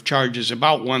type of charges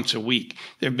about once a week.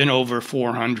 There have been over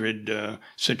 400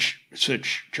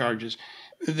 such charges.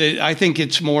 I think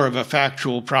it's more of a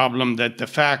factual problem that the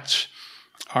facts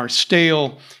are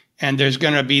stale, and there's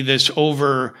going to be this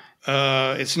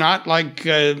it's not like,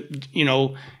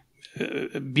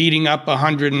 beating up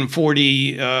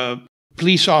 140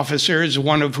 police officers,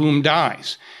 one of whom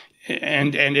dies.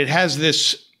 And it has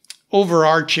this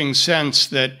overarching sense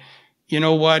that, you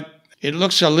know what, it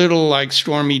looks a little like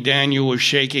Stormy Daniels was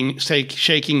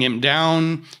shaking him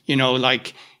down,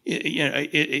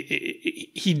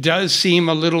 he does seem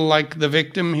a little like the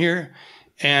victim here.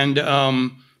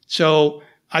 And so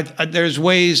there's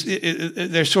ways,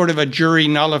 there's sort of a jury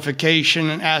nullification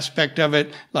aspect of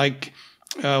it, like,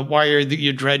 why are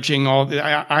you dredging all this?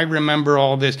 I remember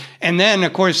all this. And then,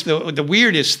 of course, the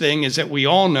weirdest thing is that we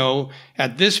all know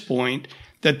at this point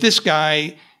that this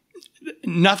guy,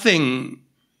 nothing,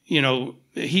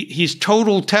 he's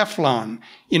total Teflon.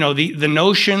 The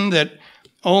notion that,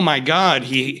 oh my God,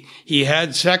 he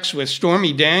had sex with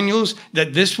Stormy Daniels,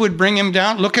 that this would bring him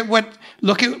down. Look at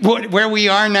where we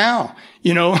are now.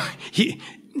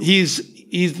 He's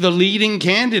the leading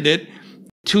candidate.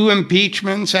 2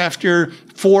 impeachments after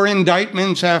 4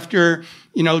 indictments after,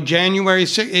 January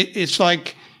 6th. It's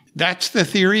like, that's the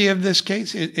theory of this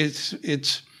case.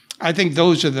 I think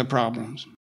those are the problems.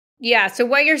 Yeah. So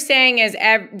what you're saying is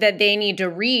that they need to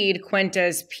read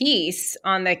Quinta's piece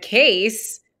on the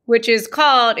case, which is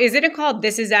called, isn't it called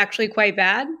This Is Actually Quite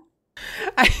Bad?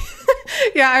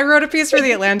 I wrote a piece for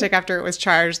The Atlantic after it was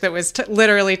charged that was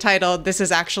literally titled "This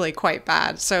Is Actually Quite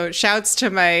Bad." So shouts to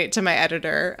my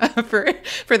editor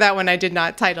for that one. I did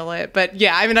not title it, but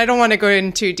yeah, I don't want to go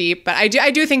in too deep, but I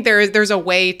do think there's a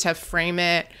way to frame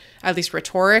it, at least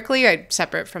rhetorically,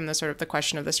 separate from the sort of the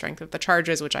question of the strength of the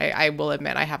charges, which I will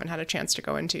admit I haven't had a chance to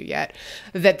go into yet.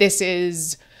 That this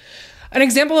is an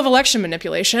example of election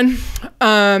manipulation,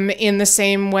 in the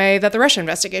same way that the Russia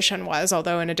investigation was,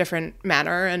 although in a different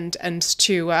manner and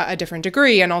to a different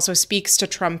degree, and also speaks to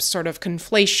Trump's sort of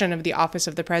conflation of the office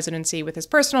of the presidency with his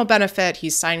personal benefit.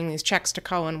 He's signing these checks to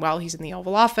Cohen while he's in the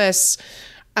Oval Office,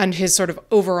 and his sort of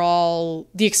overall,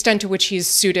 the extent to which he's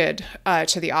suited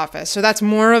to the office. So that's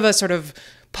more of a sort of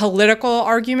political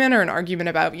argument, or an argument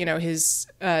about, his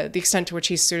the extent to which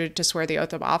he's suited to swear the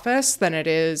oath of office, than it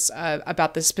is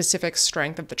about the specific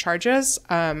strength of the charges.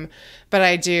 But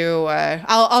I do,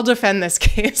 I'll defend this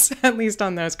case, at least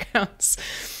on those grounds.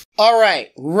 All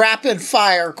right, rapid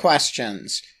fire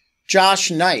questions. Josh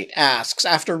Knight asks,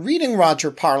 after reading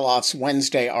Roger Parloff's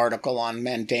Wednesday article on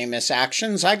mandamus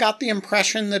actions, I got the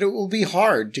impression that it will be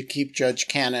hard to keep Judge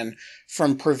Cannon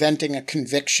from preventing a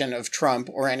conviction of Trump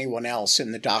or anyone else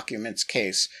in the documents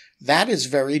case. That is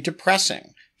very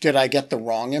depressing. Did I get the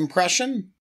wrong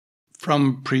impression?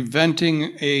 From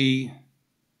preventing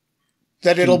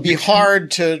that it'll be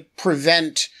hard to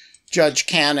prevent Judge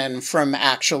Cannon from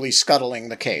actually scuttling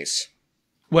the case.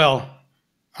 Well,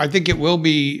 I think it will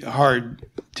be hard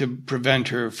to prevent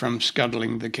her from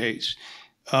scuttling the case.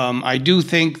 I do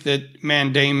think that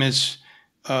mandamus,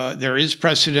 there is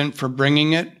precedent for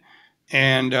bringing it,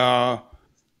 but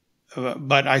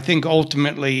I think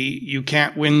ultimately you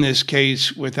can't win this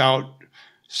case without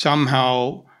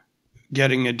somehow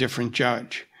getting a different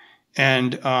judge,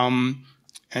 and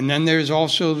then there's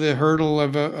also the hurdle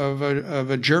of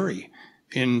a jury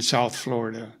in South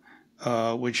Florida.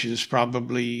 Which is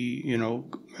probably,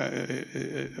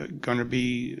 going to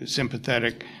be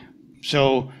sympathetic.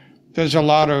 So there's a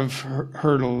lot of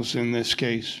hurdles in this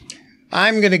case.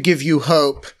 I'm going to give you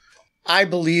hope. I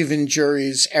believe in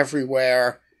juries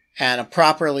everywhere, and a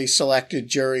properly selected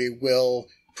jury will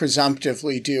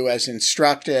presumptively do as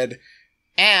instructed.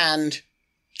 And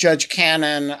Judge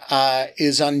Cannon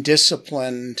is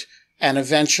undisciplined, and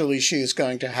eventually she is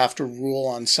going to have to rule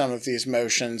on some of these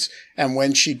motions. And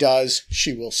when she does,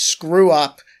 she will screw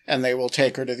up and they will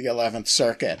take her to the 11th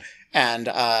Circuit. And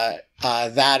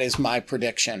that is my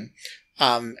prediction.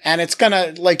 And it's going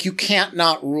to, you can't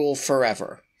not rule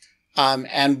forever.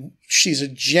 And she's a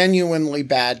genuinely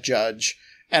bad judge.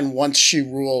 And once she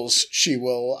rules, she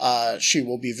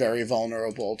will be very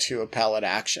vulnerable to appellate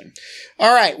action.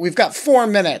 All right, we've got 4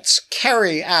 minutes.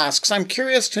 Kerry asks, I'm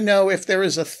curious to know if there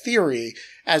is a theory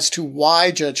as to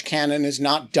why Judge Cannon is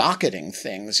not docketing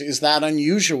things. Is that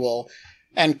unusual?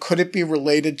 And could it be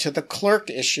related to the clerk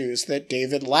issues that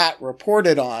David Latt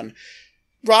reported on?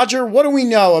 Roger, what do we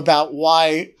know about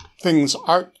why things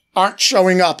aren't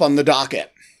showing up on the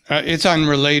docket? It's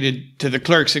unrelated to the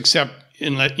clerks, except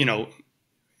unless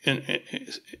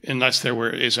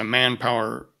there is a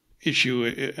manpower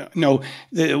issue. No,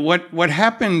 what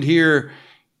happened here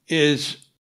is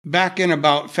back in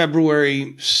about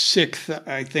February 6th,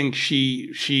 I think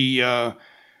she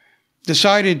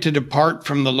decided to depart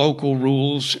from the local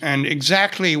rules, and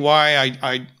exactly why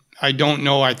I don't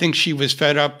know. I think she was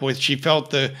fed up with. She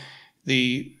felt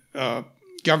the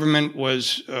government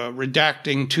was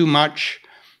redacting too much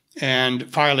and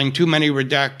filing too many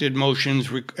redacted motions,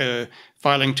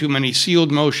 filing too many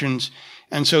sealed motions.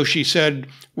 And so she said,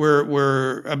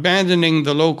 we're abandoning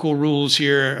the local rules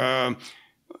here.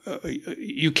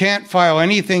 You can't file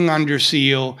anything under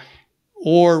seal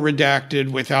or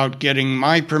redacted without getting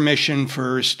my permission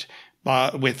first by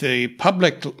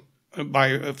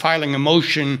filing a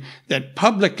motion that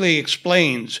publicly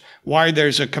explains why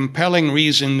there's a compelling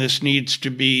reason this needs to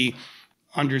be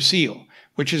under seal,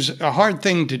 which is a hard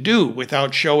thing to do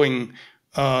without showing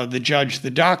the judge the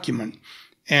document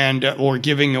and or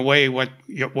giving away what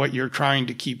you're trying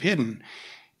to keep hidden.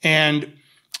 And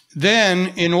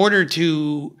then, in order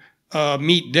to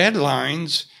meet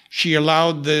deadlines, she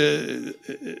allowed the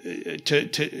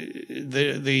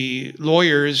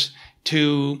lawyers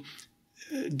to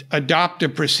adopt a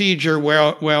procedure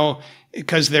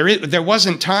because there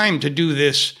wasn't time to do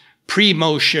this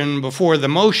pre-motion before the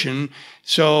motion,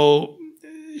 so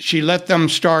she let them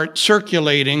start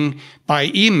circulating by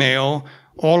email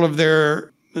all of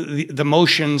the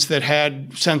motions that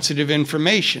had sensitive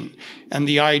information. And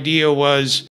the idea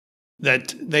was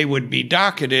that they would be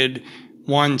docketed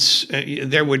once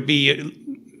there would be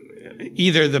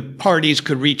either the parties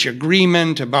could reach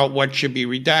agreement about what should be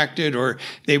redacted, or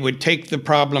they would take the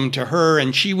problem to her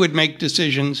and she would make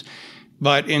decisions.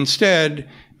 But instead,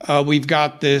 we've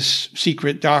got this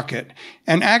secret docket.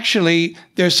 And actually,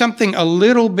 there's something a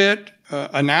little bit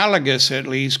analogous, at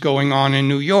least, going on in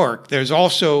New York. There's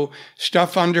also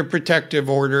stuff under protective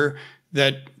order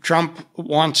that Trump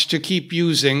wants to keep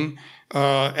using,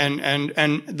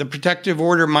 and the protective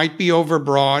order might be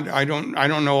overbroad. I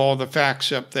don't know all the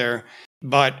facts up there,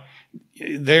 but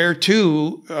there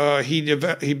too,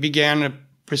 he began a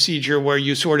procedure where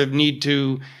you sort of need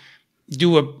to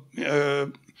do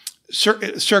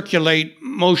circulate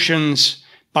motions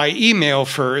by email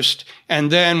first, and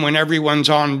then when everyone's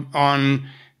on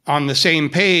the same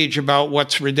page about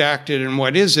what's redacted and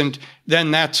what isn't,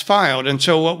 then that's filed. And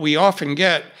so what we often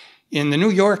get in the New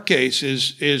York case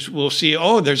is we'll see,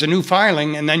 oh, there's a new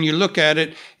filing, and then you look at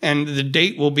it and the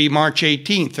date will be March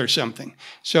 18th or something.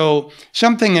 So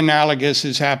something analogous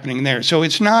is happening there. So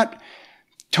it's not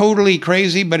totally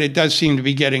crazy, but it does seem to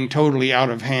be getting totally out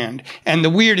of hand. And the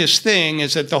weirdest thing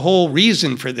is that the whole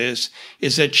reason for this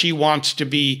is that she wants to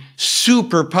be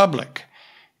super public.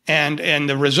 And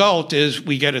the result is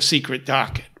we get a secret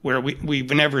docket where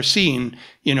we've never seen,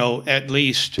 at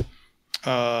least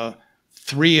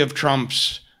 3 of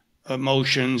Trump's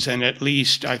motions and at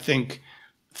least, I think,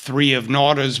 3 of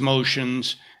Naughta's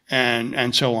motions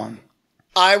and so on.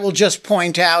 I will just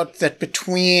point out that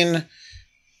between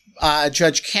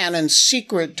Judge Cannon's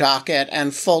secret docket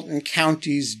and Fulton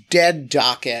County's dead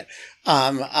docket,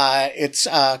 it's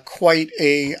quite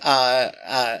a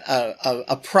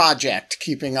project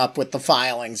keeping up with the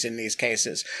filings in these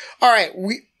cases. All right,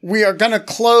 we are going to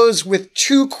close with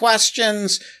 2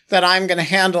 questions that I'm going to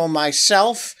handle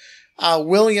myself.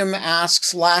 William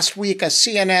asks, last week a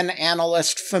CNN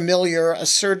analyst familiar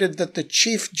asserted that the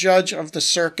chief judge of the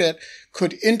circuit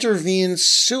could intervene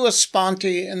sua sponte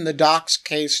in the Dock's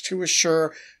case to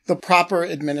assure the proper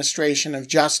administration of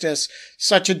justice.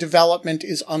 Such a development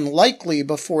is unlikely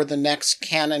before the next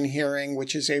Cannon hearing,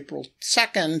 which is April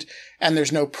 2nd, and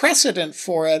there's no precedent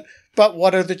for it. But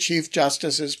what are the Chief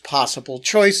Justice's possible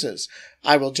choices?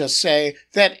 I will just say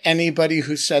that anybody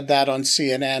who said that on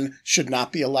CNN should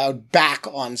not be allowed back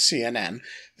on CNN.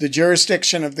 The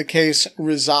jurisdiction of the case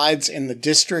resides in the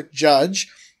district judge,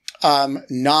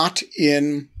 not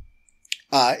in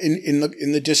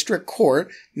the district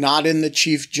court, not in the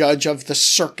chief judge of the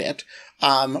circuit,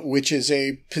 which is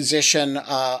a position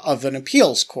of an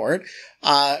appeals court.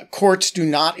 Courts do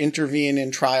not intervene in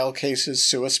trial cases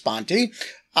sua sponte.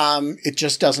 It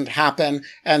just doesn't happen.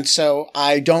 And so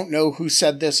I don't know who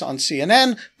said this on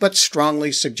CNN, but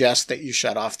strongly suggest that you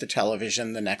shut off the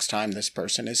television the next time this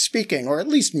person is speaking, or at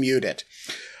least mute it.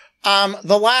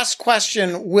 The last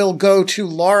question will go to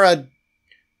Laura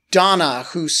Donna,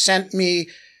 who sent me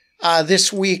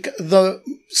this week the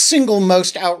single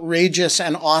most outrageous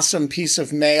and awesome piece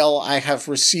of mail I have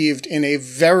received in a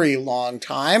very long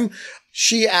time.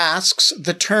 She asks,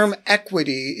 the term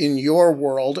equity in your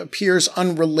world appears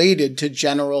unrelated to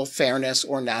general fairness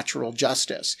or natural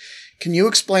justice. Can you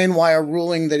explain why a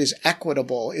ruling that is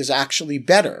equitable is actually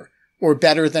better, or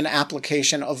better than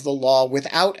application of the law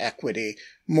without equity?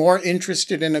 More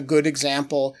interested in a good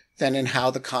example than in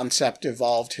how the concept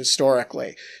evolved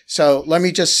historically. So let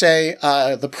me just say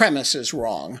the premise is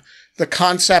wrong. The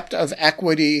concept of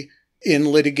equity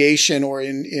in litigation or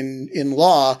in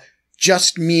law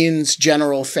just means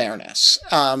general fairness.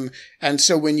 And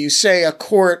so when you say a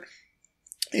court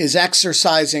is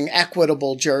exercising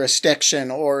equitable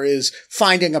jurisdiction or is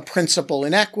finding a principle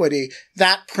in equity,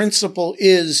 that principle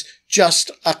is just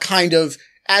a kind of,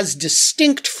 as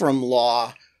distinct from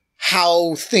law,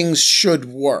 how things should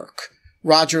work.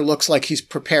 Roger looks like he's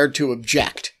prepared to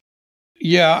object.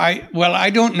 Yeah, I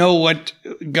don't know what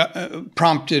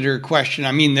prompted her question.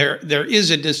 I mean, there is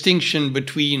a distinction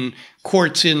between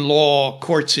courts in law,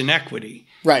 courts in equity.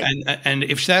 Right. And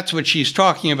if that's what she's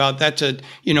talking about, that's a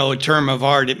term of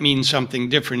art. It means something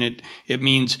different. It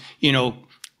means,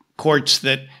 courts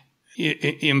that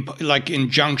like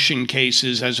injunction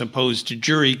cases as opposed to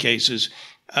jury cases.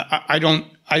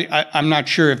 I'm not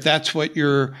sure if that's what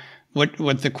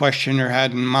what the questioner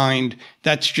had in mind.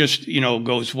 That's just,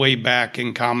 goes way back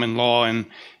in common law, and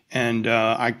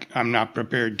I'm not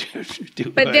prepared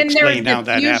to but then explain there's how the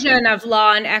that happened. fusion of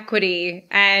law and equity,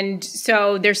 and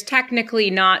so there's technically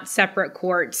not separate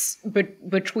courts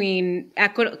between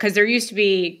equity, because there used to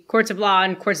be courts of law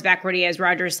and courts of equity, as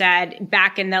Roger said,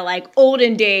 back in the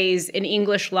olden days in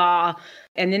English law,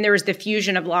 and then there was the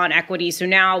fusion of law and equity. So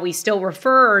now we still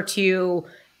refer to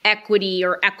equity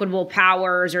or equitable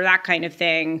powers or that kind of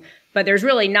thing, but there's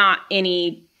really not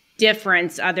any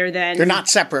difference other than they're not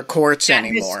separate courts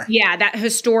anymore. That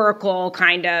historical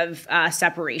kind of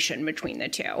separation between the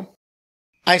two.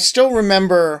 I still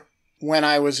remember when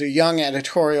I was a young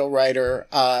editorial writer,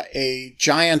 a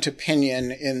giant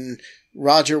opinion in,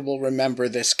 Roger will remember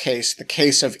this case, the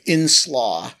case of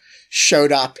Inslaw,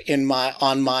 showed up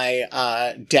on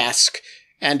my desk.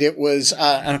 And it was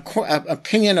an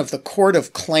opinion of the Court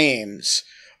of Claims.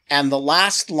 And the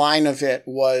last line of it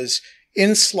was,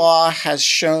 Inslaw has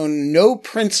shown no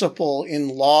principle in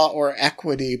law or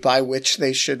equity by which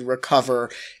they should recover.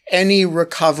 Any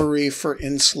recovery for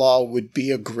Inslaw would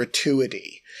be a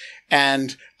gratuity.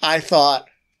 And I thought,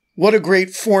 what a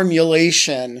great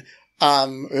formulation.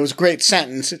 It was a great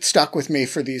sentence. It stuck with me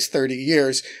for these 30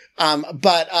 years.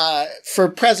 But for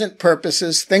present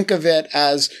purposes, think of it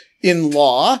as, in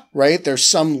law, right, there's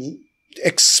some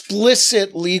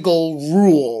explicit legal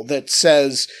rule that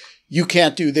says you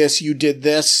can't do this, you did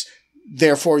this,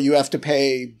 therefore you have to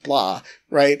pay blah,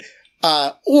 right?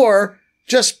 Or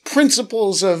just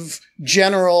principles of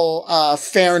general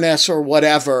fairness or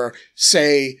whatever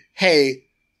say, hey,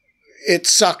 it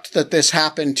sucked that this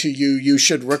happened to you, you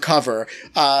should recover.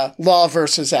 Law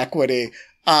versus equity.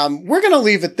 We're going to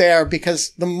leave it there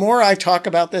because the more I talk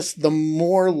about this, the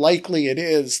more likely it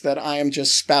is that I am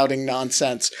just spouting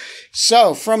nonsense.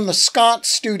 So from the Scott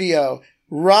studio,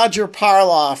 Roger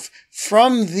Parloff,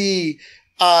 from the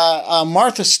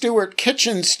Martha Stewart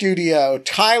Kitchen studio,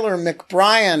 Tyler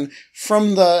McBrien,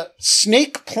 from the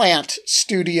Snake Plant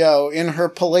studio in her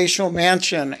palatial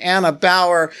mansion, Anna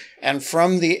Bauer, and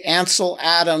from the Ansel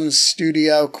Adams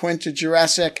studio, Quinta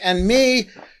Jurecic, and me,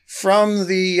 from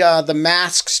the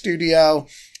Mask studio.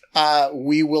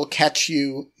 We will catch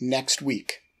you next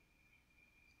week.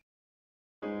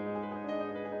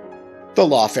 The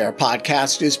Lawfare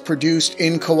podcast is produced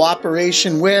in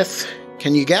cooperation with,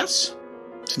 can you guess?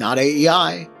 It's not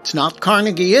AEI, it's not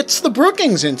Carnegie, it's the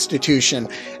Brookings Institution.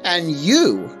 And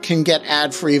you can get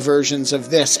ad-free versions of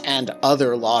this and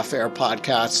other Lawfare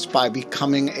podcasts by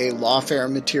becoming a Lawfare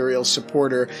Material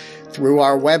supporter through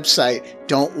our website.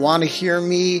 Don't want to hear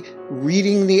me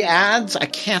reading the ads? I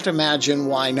can't imagine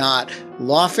why not.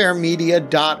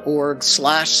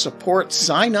 lawfaremedia.org/support.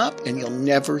 Sign up and you'll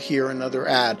never hear another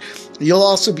ad. You'll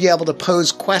also be able to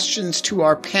pose questions to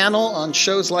our panel on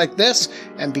shows like this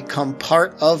and become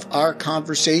part of our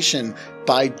conversation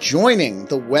by joining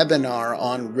the webinar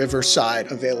on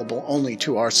Riverside, available only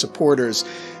to our supporters.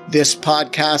 This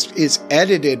podcast is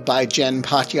edited by Jen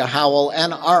Patja Howell,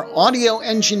 and our audio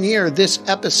engineer this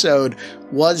episode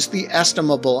was the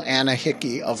estimable Anna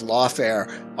Hickey of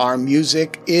Lawfare. Our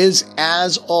music is,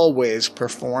 as always,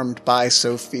 performed by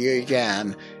Sophia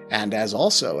Yan. And as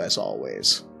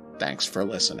always, thanks for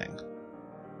listening.